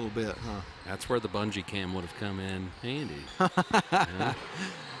on her a little bit, huh? That's where the bungee cam would have come in handy.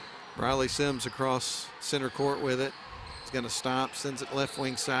 Briley Sims across center court with it. He's going to stop, sends it left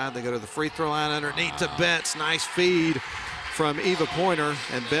wing side. They go to the free throw line underneath to Betts. Nice feed from Eva Pointer,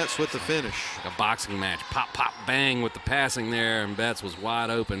 and Betts with the finish. Like a boxing match. Pop, pop, bang with the passing there, and Betts was wide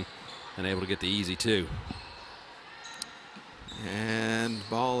open and able to get the easy two. And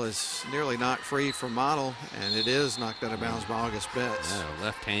ball is nearly knocked free from Model, and it is knocked out of bounds by August Betts. Yeah,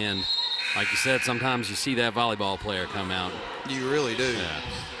 left hand. Like you said, sometimes you see that volleyball player come out. You really do. Yeah.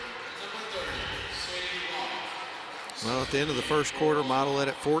 Well, at the end of the first quarter, Model led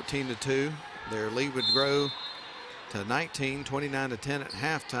at 14-2. Their lead would grow to 19, 29-10 at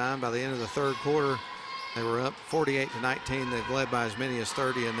halftime. By the end of the third quarter, they were up 48-19. They've led by as many as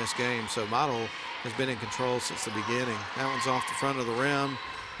 30 in this game. So Model has been in control since the beginning. That one's off the front of the rim.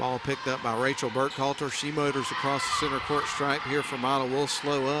 Ball picked up by Rachel Burkhalter. She motors across the center court stripe here for Model. Will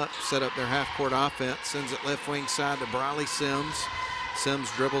slow up, set up their half-court offense. Sends it left wing side to Briley Sims. Sims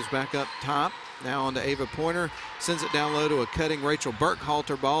dribbles back up top. Now on to Ava Pointer. Sends it down low to a cutting Rachel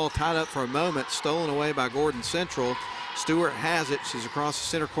Burkhalter. Ball tied up for a moment. Stolen away by Gordon Central. Stewart has it. She's across the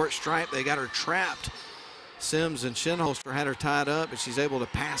center court stripe. They got her trapped. Sims and Shinholster had her tied up, but she's able to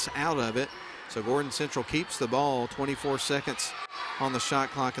pass out of it. So Gordon Central keeps the ball. 24 seconds on the shot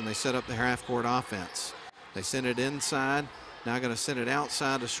clock, and they set up their half-court offense. They send it inside. Now going to send it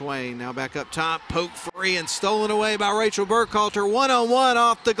outside to Swain. Now back up top. Poke free and stolen away by Rachel Burkhalter. One-on-one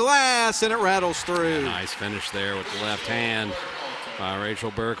off the glass, and it rattles through. Nice finish there with the left hand by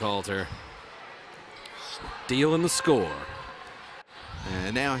Rachel Burkhalter. Stealing the score.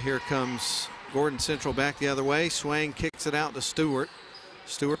 And now here comes Gordon Central back the other way. Swain kicks it out to Stewart.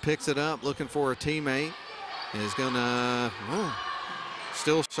 Stewart picks it up, looking for a teammate. Is going to,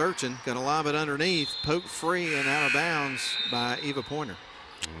 still searching, going to lob it underneath. Poked free and out of bounds by Eva Pointer.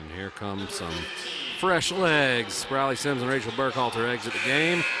 And here comes some fresh legs. Briley Sims and Rachel Burkhalter exit the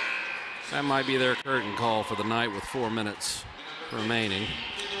game. That might be their curtain call for the night with 4 minutes remaining.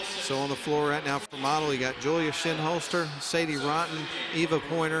 So on the floor right now for Model, you got Julia Shinholster, Sadie Rotten, Eva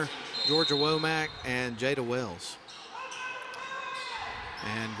Pointer, Georgia Womack, and Jada Wells.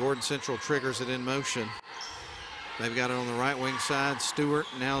 And Gordon Central triggers it in motion. They've got it on the right wing side. Stewart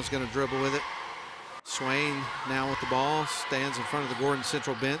now is going to dribble with it. Swain now with the ball, stands in front of the Gordon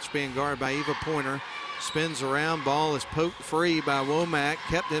Central bench, being guarded by Eva Pointer. Spins around, ball is poked free by Womack,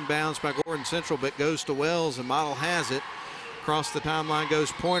 kept in bounds by Gordon Central, but goes to Wells, and Model has it. Across the timeline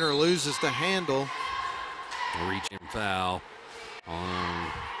goes Pointer, loses the handle. Reaching foul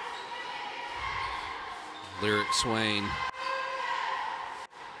on Lyric Swain.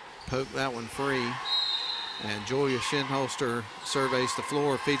 Poke that one free. And Julia Shinholster surveys the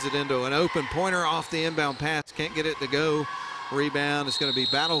floor, feeds it into an open Pointer off the inbound pass. Can't get it to go. Rebound is going to be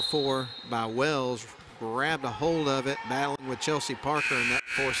battled for by Wells. Grabbed a hold of it, battling with Chelsea Parker, and that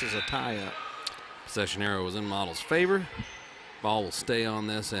forces a tie-up. Possession arrow was in Model's favor. Ball will stay on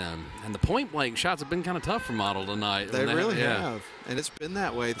this end. And the point-blank shots have been kind of tough for Model tonight. They really have. And it's been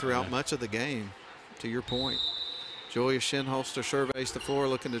that way throughout much of the game, to your point. Julia Shinholster surveys the floor,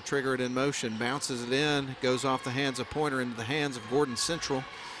 looking to trigger it in motion, bounces it in, goes off the hands of Pointer into the hands of Gordon Central.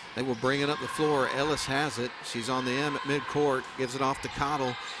 They will bring it up the floor. Ellis has it. She's on the M at midcourt, gives it off to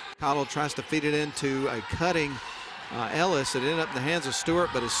Cottle. Cottle tries to feed it into a cutting Ellis. It ended up in the hands of Stewart,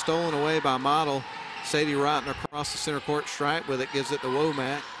 but is stolen away by Model. Sadie Rotten across the center court stripe with it, gives it to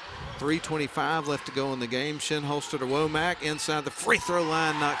Womack. 3:25 left to go in the game. Shinholster to Womack inside the free throw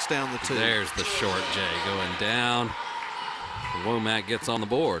line, knocks down the two. There's the short J going down. Womack gets on the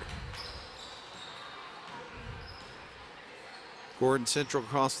board. Gordon Central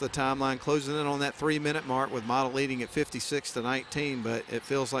across the timeline, closing in on that 3-minute mark with Model leading at 56-19, but it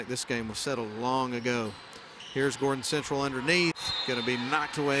feels like this game was settled long ago. Here's Gordon Central underneath, going to be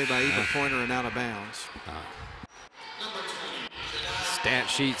knocked away by Eva Pointer and out of bounds. Stat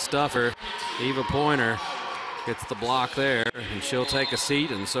sheet stuffer. Eva Pointer gets the block there, and she'll take a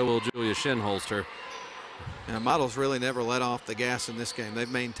seat, and so will Julia Shinholster. And Model's really never let off the gas in this game. They've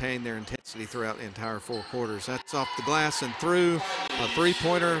maintained their intensity throughout the entire 4 quarters. That's off the glass and through. A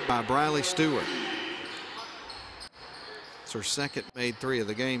 3-pointer by Briley Stewart. It's her second made 3 of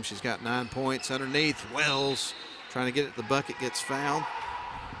the game. She's got 9 points. Underneath, Wells trying to get it to the bucket, gets fouled.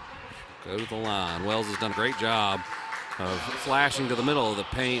 Go to the line. Wells has done a great job of flashing to the middle of the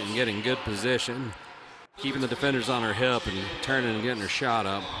paint and getting good position. keeping the defenders on her hip and turning and getting her shot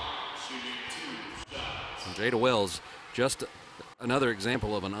up. And Jada Wells, just another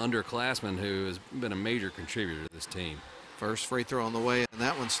example of an underclassman who has been a major contributor to this team. First free throw on the way, and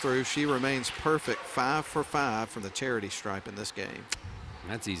that one's through. She remains perfect, 5 for 5 from the charity stripe in this game.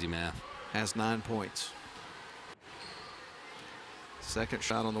 That's easy math. Has 9 points. Second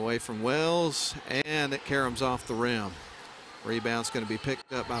shot on the way from Wells, and it caroms off the rim. Rebound's going to be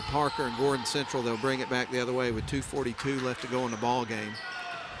picked up by Parker and Gordon Central. They'll bring it back the other way with 2:42 left to go in the ball game.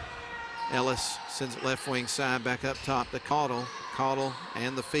 Ellis sends it left wing side back up top to Caudle. Caudle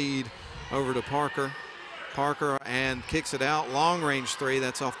and the feed over to Parker. Parker and kicks it out. Long range three.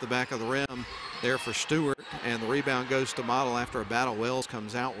 That's off the back of the rim there for Stewart. And the rebound goes to Model after a battle. Wells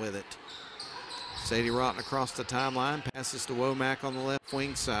comes out with it. Sadie Rotten across the timeline. Passes to Womack on the left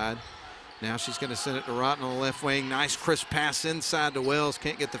wing side. Now she's going to send it to Rotten on the left wing. Nice crisp pass inside to Wells.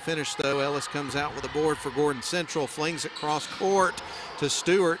 Can't get the finish though. Ellis comes out with a board for Gordon Central. Flings it cross court to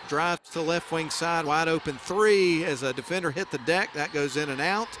Stewart. Drives to the left wing side. Wide open three as a defender hit the deck. That goes in and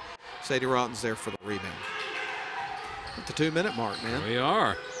out. Sadie Rotten's there for the rebound. At the 2-minute mark, man. We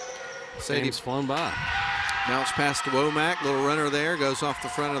are. Sadie's flown by. Bounce pass to Womack. Little runner there. Goes off the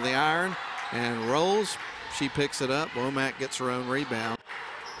front of the iron and rolls. She picks it up. Womack gets her own rebound.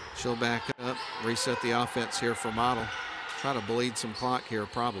 She'll back up, reset the offense here for Model. Try to bleed some clock here,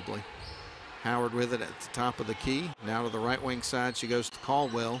 probably. Howard with it at the top of the key. Now to the right wing side, she goes to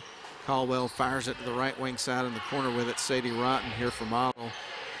Caldwell. Caldwell fires it to the right wing side in the corner with it. Sadie Rotten here for Model.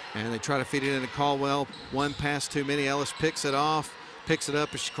 And they try to feed it into Caldwell. One pass too many. Ellis picks it off, picks it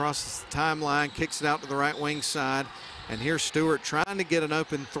up as she crosses the timeline, kicks it out to the right wing side. And here's Stewart trying to get an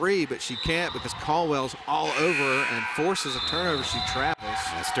open three, but she can't because Caldwell's all over her and forces a turnover. She travels.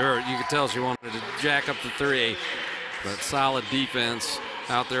 And Stewart, you could tell she wanted to jack up the three, but solid defense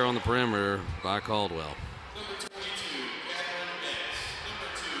out there on the perimeter by Caldwell.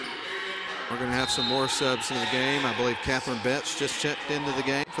 We're going to have some more subs in the game. I believe Catherine Betts just checked into the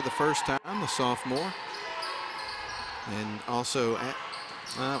game for the first time, the sophomore. And also,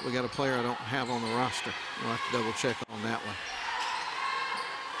 we got a player I don't have on the roster. We'll have to double check on that one.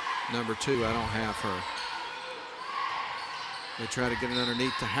 Number 2, I don't have her. They try to get it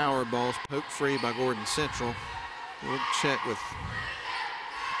underneath to Howard. Ball's poked free by Gordon Central. We'll check with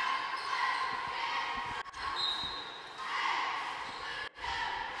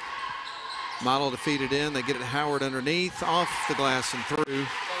Model to feed it in. They get it to Howard underneath, off the glass and through.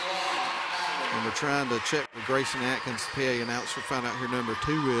 And we're trying to check with Grayson Atkins, the PA announcer, find out who number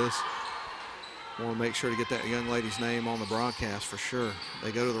 2 is. Want to make sure to get that young lady's name on the broadcast for sure.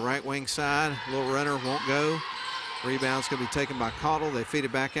 They go to the right wing side. Little runner won't go. Rebound's going to be taken by Caudle. They feed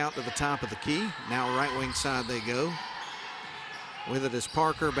it back out to the top of the key. Now right wing side they go. With it is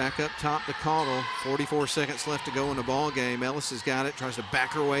Parker, back up top to Caudle. 44 seconds left to go in the ball game. Ellis has got it, tries to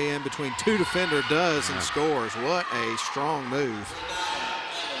back her way in between 2 defenders, does, and scores. What a strong move.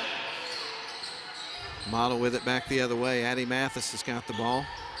 Model with it back the other way. Addie Mathis has got the ball.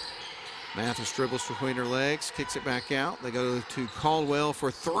 Mathis dribbles between her legs, kicks it back out. They go to Caldwell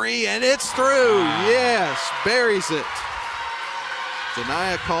for 3, and it's through. Yes, buries it.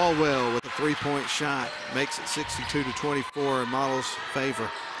 Janiyah Caldwell with a 3-point shot makes it 62-24 in Model's favor.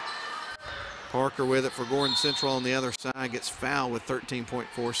 Parker with it for Gordon Central on the other side, gets fouled with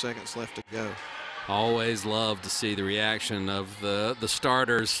 13.4 seconds left to go. Always love to see the reaction of the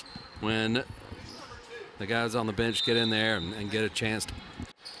starters when the guys on the bench get in there and get a chance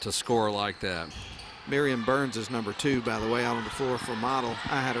to score like that. Miriam Burns is number 2, by the way, out on the floor for Model.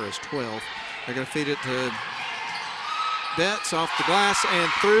 I had her as 12. They're going to feed it to Betts off the glass and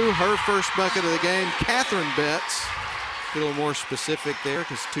through. Her first bucket of the game. Catherine Betts. Get a little more specific there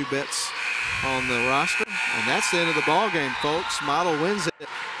because 2 Betts on the roster. And that's the end of the ball game, folks. Model wins it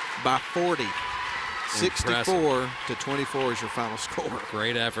by 40. 64-24 is your final score.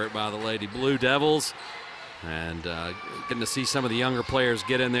 Great effort by the Lady Blue Devils. And getting to see some of the younger players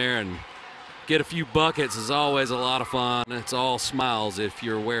get in there and get a few buckets is always a lot of fun. It's all smiles if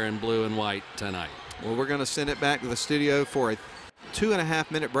you're wearing blue and white tonight. Well, we're going to send it back to the studio for a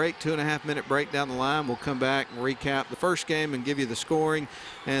 2.5-minute break. 2.5-minute break down the line. We'll come back and recap the first game and give you the scoring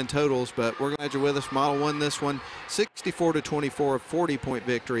and totals. But we're glad you're with us. Model won this one 64-24, a 40-point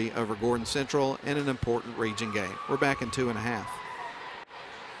victory over Gordon Central in an important region game. We're back in 2.5.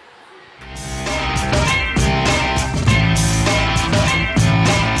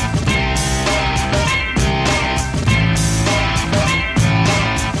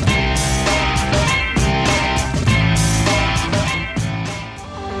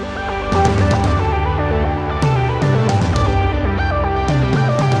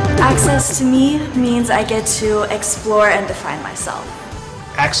 Access Access to me means I get to explore and define myself.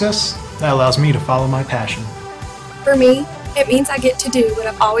 Access that allows me to follow my passion. For me, it means I get to do what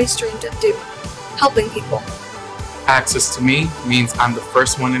I've always dreamed of doing, helping people. Access to me means I'm the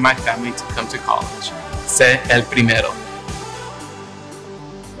first one in my family to come to college. Sé el primero.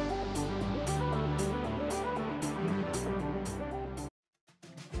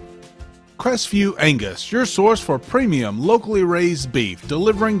 Crestview Angus, your source for premium, locally raised beef,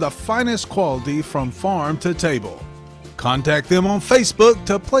 delivering the finest quality from farm to table. Contact them on Facebook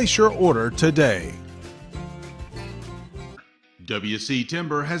to place your order today. WC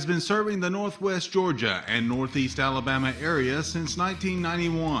Timber has been serving the Northwest Georgia and Northeast Alabama area since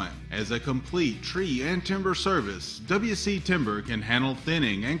 1991. As a complete tree and timber service, WC Timber can handle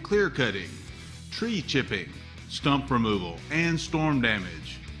thinning and clear cutting, tree chipping, stump removal, and storm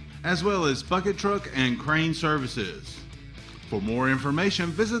damage, as well as bucket truck and crane services. For more information,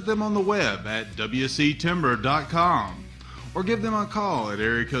 visit them on the web at wctimber.com or give them a call at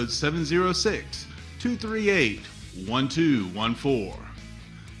area code 706-238-1214.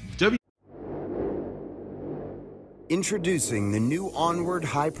 Introducing the new Onward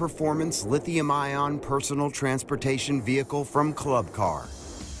high-performance lithium-ion personal transportation vehicle from Club Car.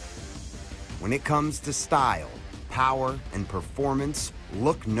 When it comes to style, power, and performance,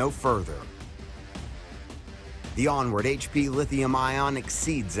 look no further. The Onward HP lithium-ion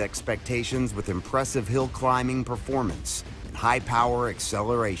exceeds expectations with impressive hill climbing performance and high-power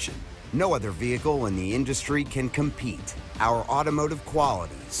acceleration. No other vehicle in the industry can compete. Our automotive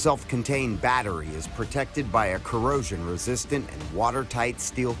quality, self-contained battery is protected by a corrosion-resistant and watertight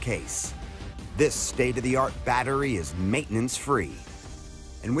steel case. This state-of-the-art battery is maintenance-free.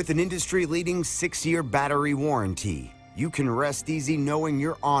 And with an industry-leading 6-year battery warranty, you can rest easy knowing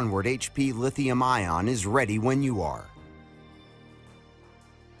your Onward HP lithium-ion is ready when you are.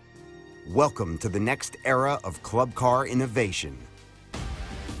 Welcome to the next era of Club Car innovation.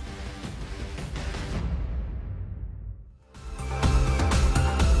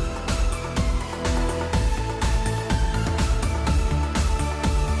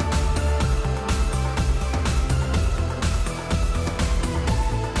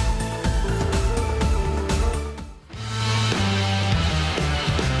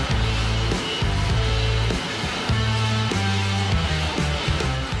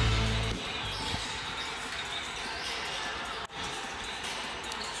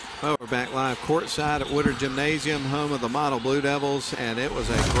 Well, we're back live courtside at Woodard Gymnasium, home of the Model Blue Devils, and it was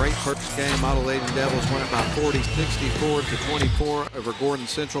a great first game. Model Lady Devils went by 64-24 over Gordon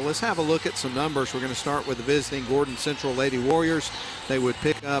Central. Let's have a look at some numbers. We're going to start with the visiting Gordon Central Lady Warriors. They would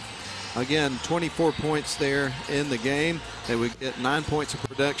pick up, again, 24 points there in the game. They would get 9 points of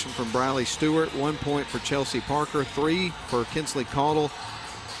production from Briley Stewart, 1 point for Chelsea Parker, 3 for Kinsley Caudle,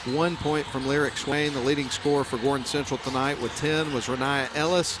 1 point from Lyric Swain. The leading scorer for Gordon Central tonight with 10 was Renaya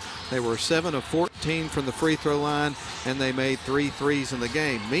Ellis. They were 7 of 14 from the free throw line, and they made 3 threes in the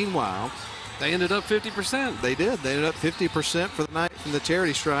game. Meanwhile, they ended up 50%. They did. They ended up 50% for the night from the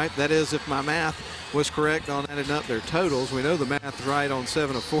charity stripe. That is, if my math was correct on adding up their totals. We know the math is right on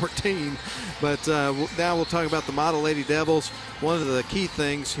 7 of 14. But now we'll talk about the Model Lady Devils. One of the key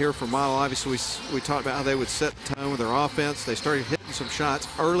things here for Model, obviously we talked about how they would set the tone with their offense. They started hitting some shots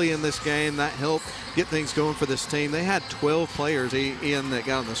early in this game. That helped get things going for this team. They had 12 players, Ian, that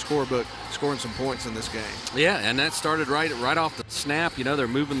got on the scorebook scoring some points in this game. Yeah, and that started right off the snap. You know, they're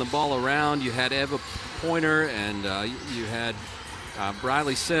moving the ball around. You had Eva Pointer and you had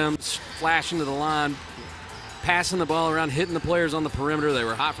Briley Sims flashing to the line, passing the ball around, hitting the players on the perimeter. They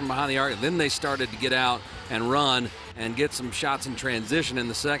were hot from behind the arc. Then they started to get out and run and get some shots in transition in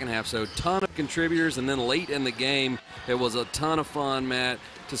the second half. So a ton of contributors. And then late in the game, it was a ton of fun, Matt,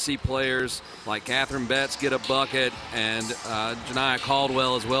 to see players like Catherine Betts get a bucket and Janiyah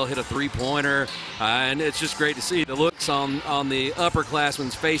Caldwell as well hit a three-pointer. And it's just great to see the looks on the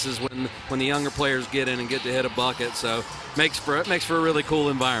upperclassmen's faces when the younger players get in and get to hit a bucket. So makes for a really cool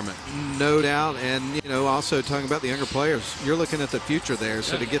environment. No doubt. And, you know, also talking about the younger players, you're looking at the future there.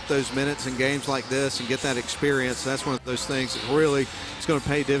 So to get those minutes in games like this and get that experience, that's one of those things that really is going to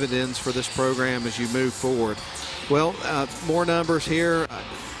pay dividends for this program as you move forward. Well, more numbers here.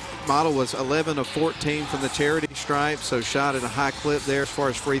 Model was 11 of 14 from the charity stripe, so shot at a high clip there as far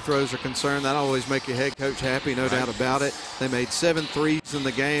as free throws are concerned. That always make your head coach happy, no doubt about it. They made 7 threes in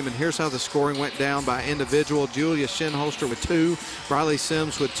the game, and here's how the scoring went down by individual. Julia Shinholster with 2, Briley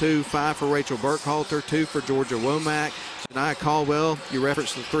Sims with 2, 5 for Rachel Burkhalter, 2 for Georgia Womack, Shania Caldwell, you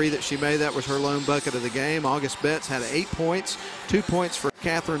referenced the 3 that she made. That was her lone bucket of the game. August Betts had 8 points, 2 points for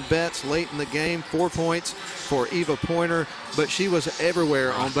Catherine Betts late in the game, 4 points for Eva Pointer. But she was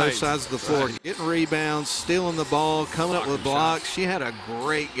everywhere on both sides of the floor, getting rebounds, stealing the ball, coming up with blocks. She had a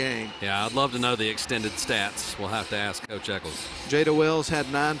great game. Yeah, I'd love to know the extended stats. We'll have to ask Coach Eccles. Jada Wells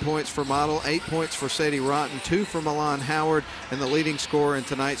had 9 points for Model, 8 points for Sadie Rotten, 2 for Milan Howard, and the leading scorer in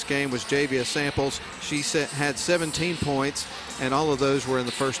tonight's game was Javia Samples. She had 17 points, and all of those were in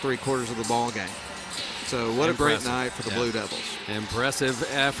the first 3 quarters of the ball game. So what a great night for the Blue Devils. Impressive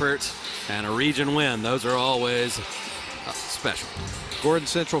effort and a region win. Those are always special. Gordon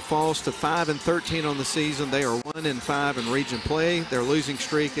Central falls to 5-13 on the season. They are 1-5 in region play. Their losing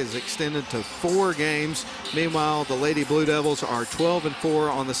streak is extended to 4 games. Meanwhile, the Lady Blue Devils are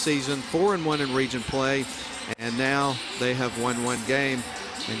 12-4 on the season, 4-1 in region play, and now they have won 1 game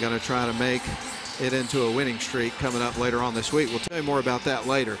and going to try to make it into a winning streak coming up later on this week. We'll tell you more about that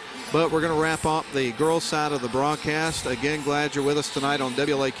later. But we're going to wrap up the girls' side of the broadcast. Again, glad you're with us tonight on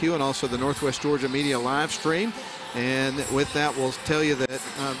WLAQ and also the Northwest Georgia Media live stream. And with that, we'll tell you that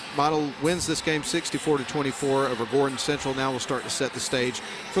Model wins this game 64-24 over Gordon Central. Now we'll start to set the stage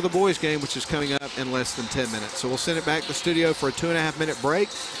for the boys' game, which is coming up in less than 10 minutes. So we'll send it back to the studio for a 2.5-minute break,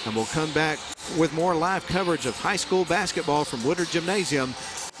 and we'll come back with more live coverage of high school basketball from Woodard Gymnasium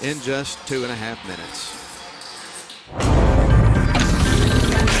in just 2.5 minutes.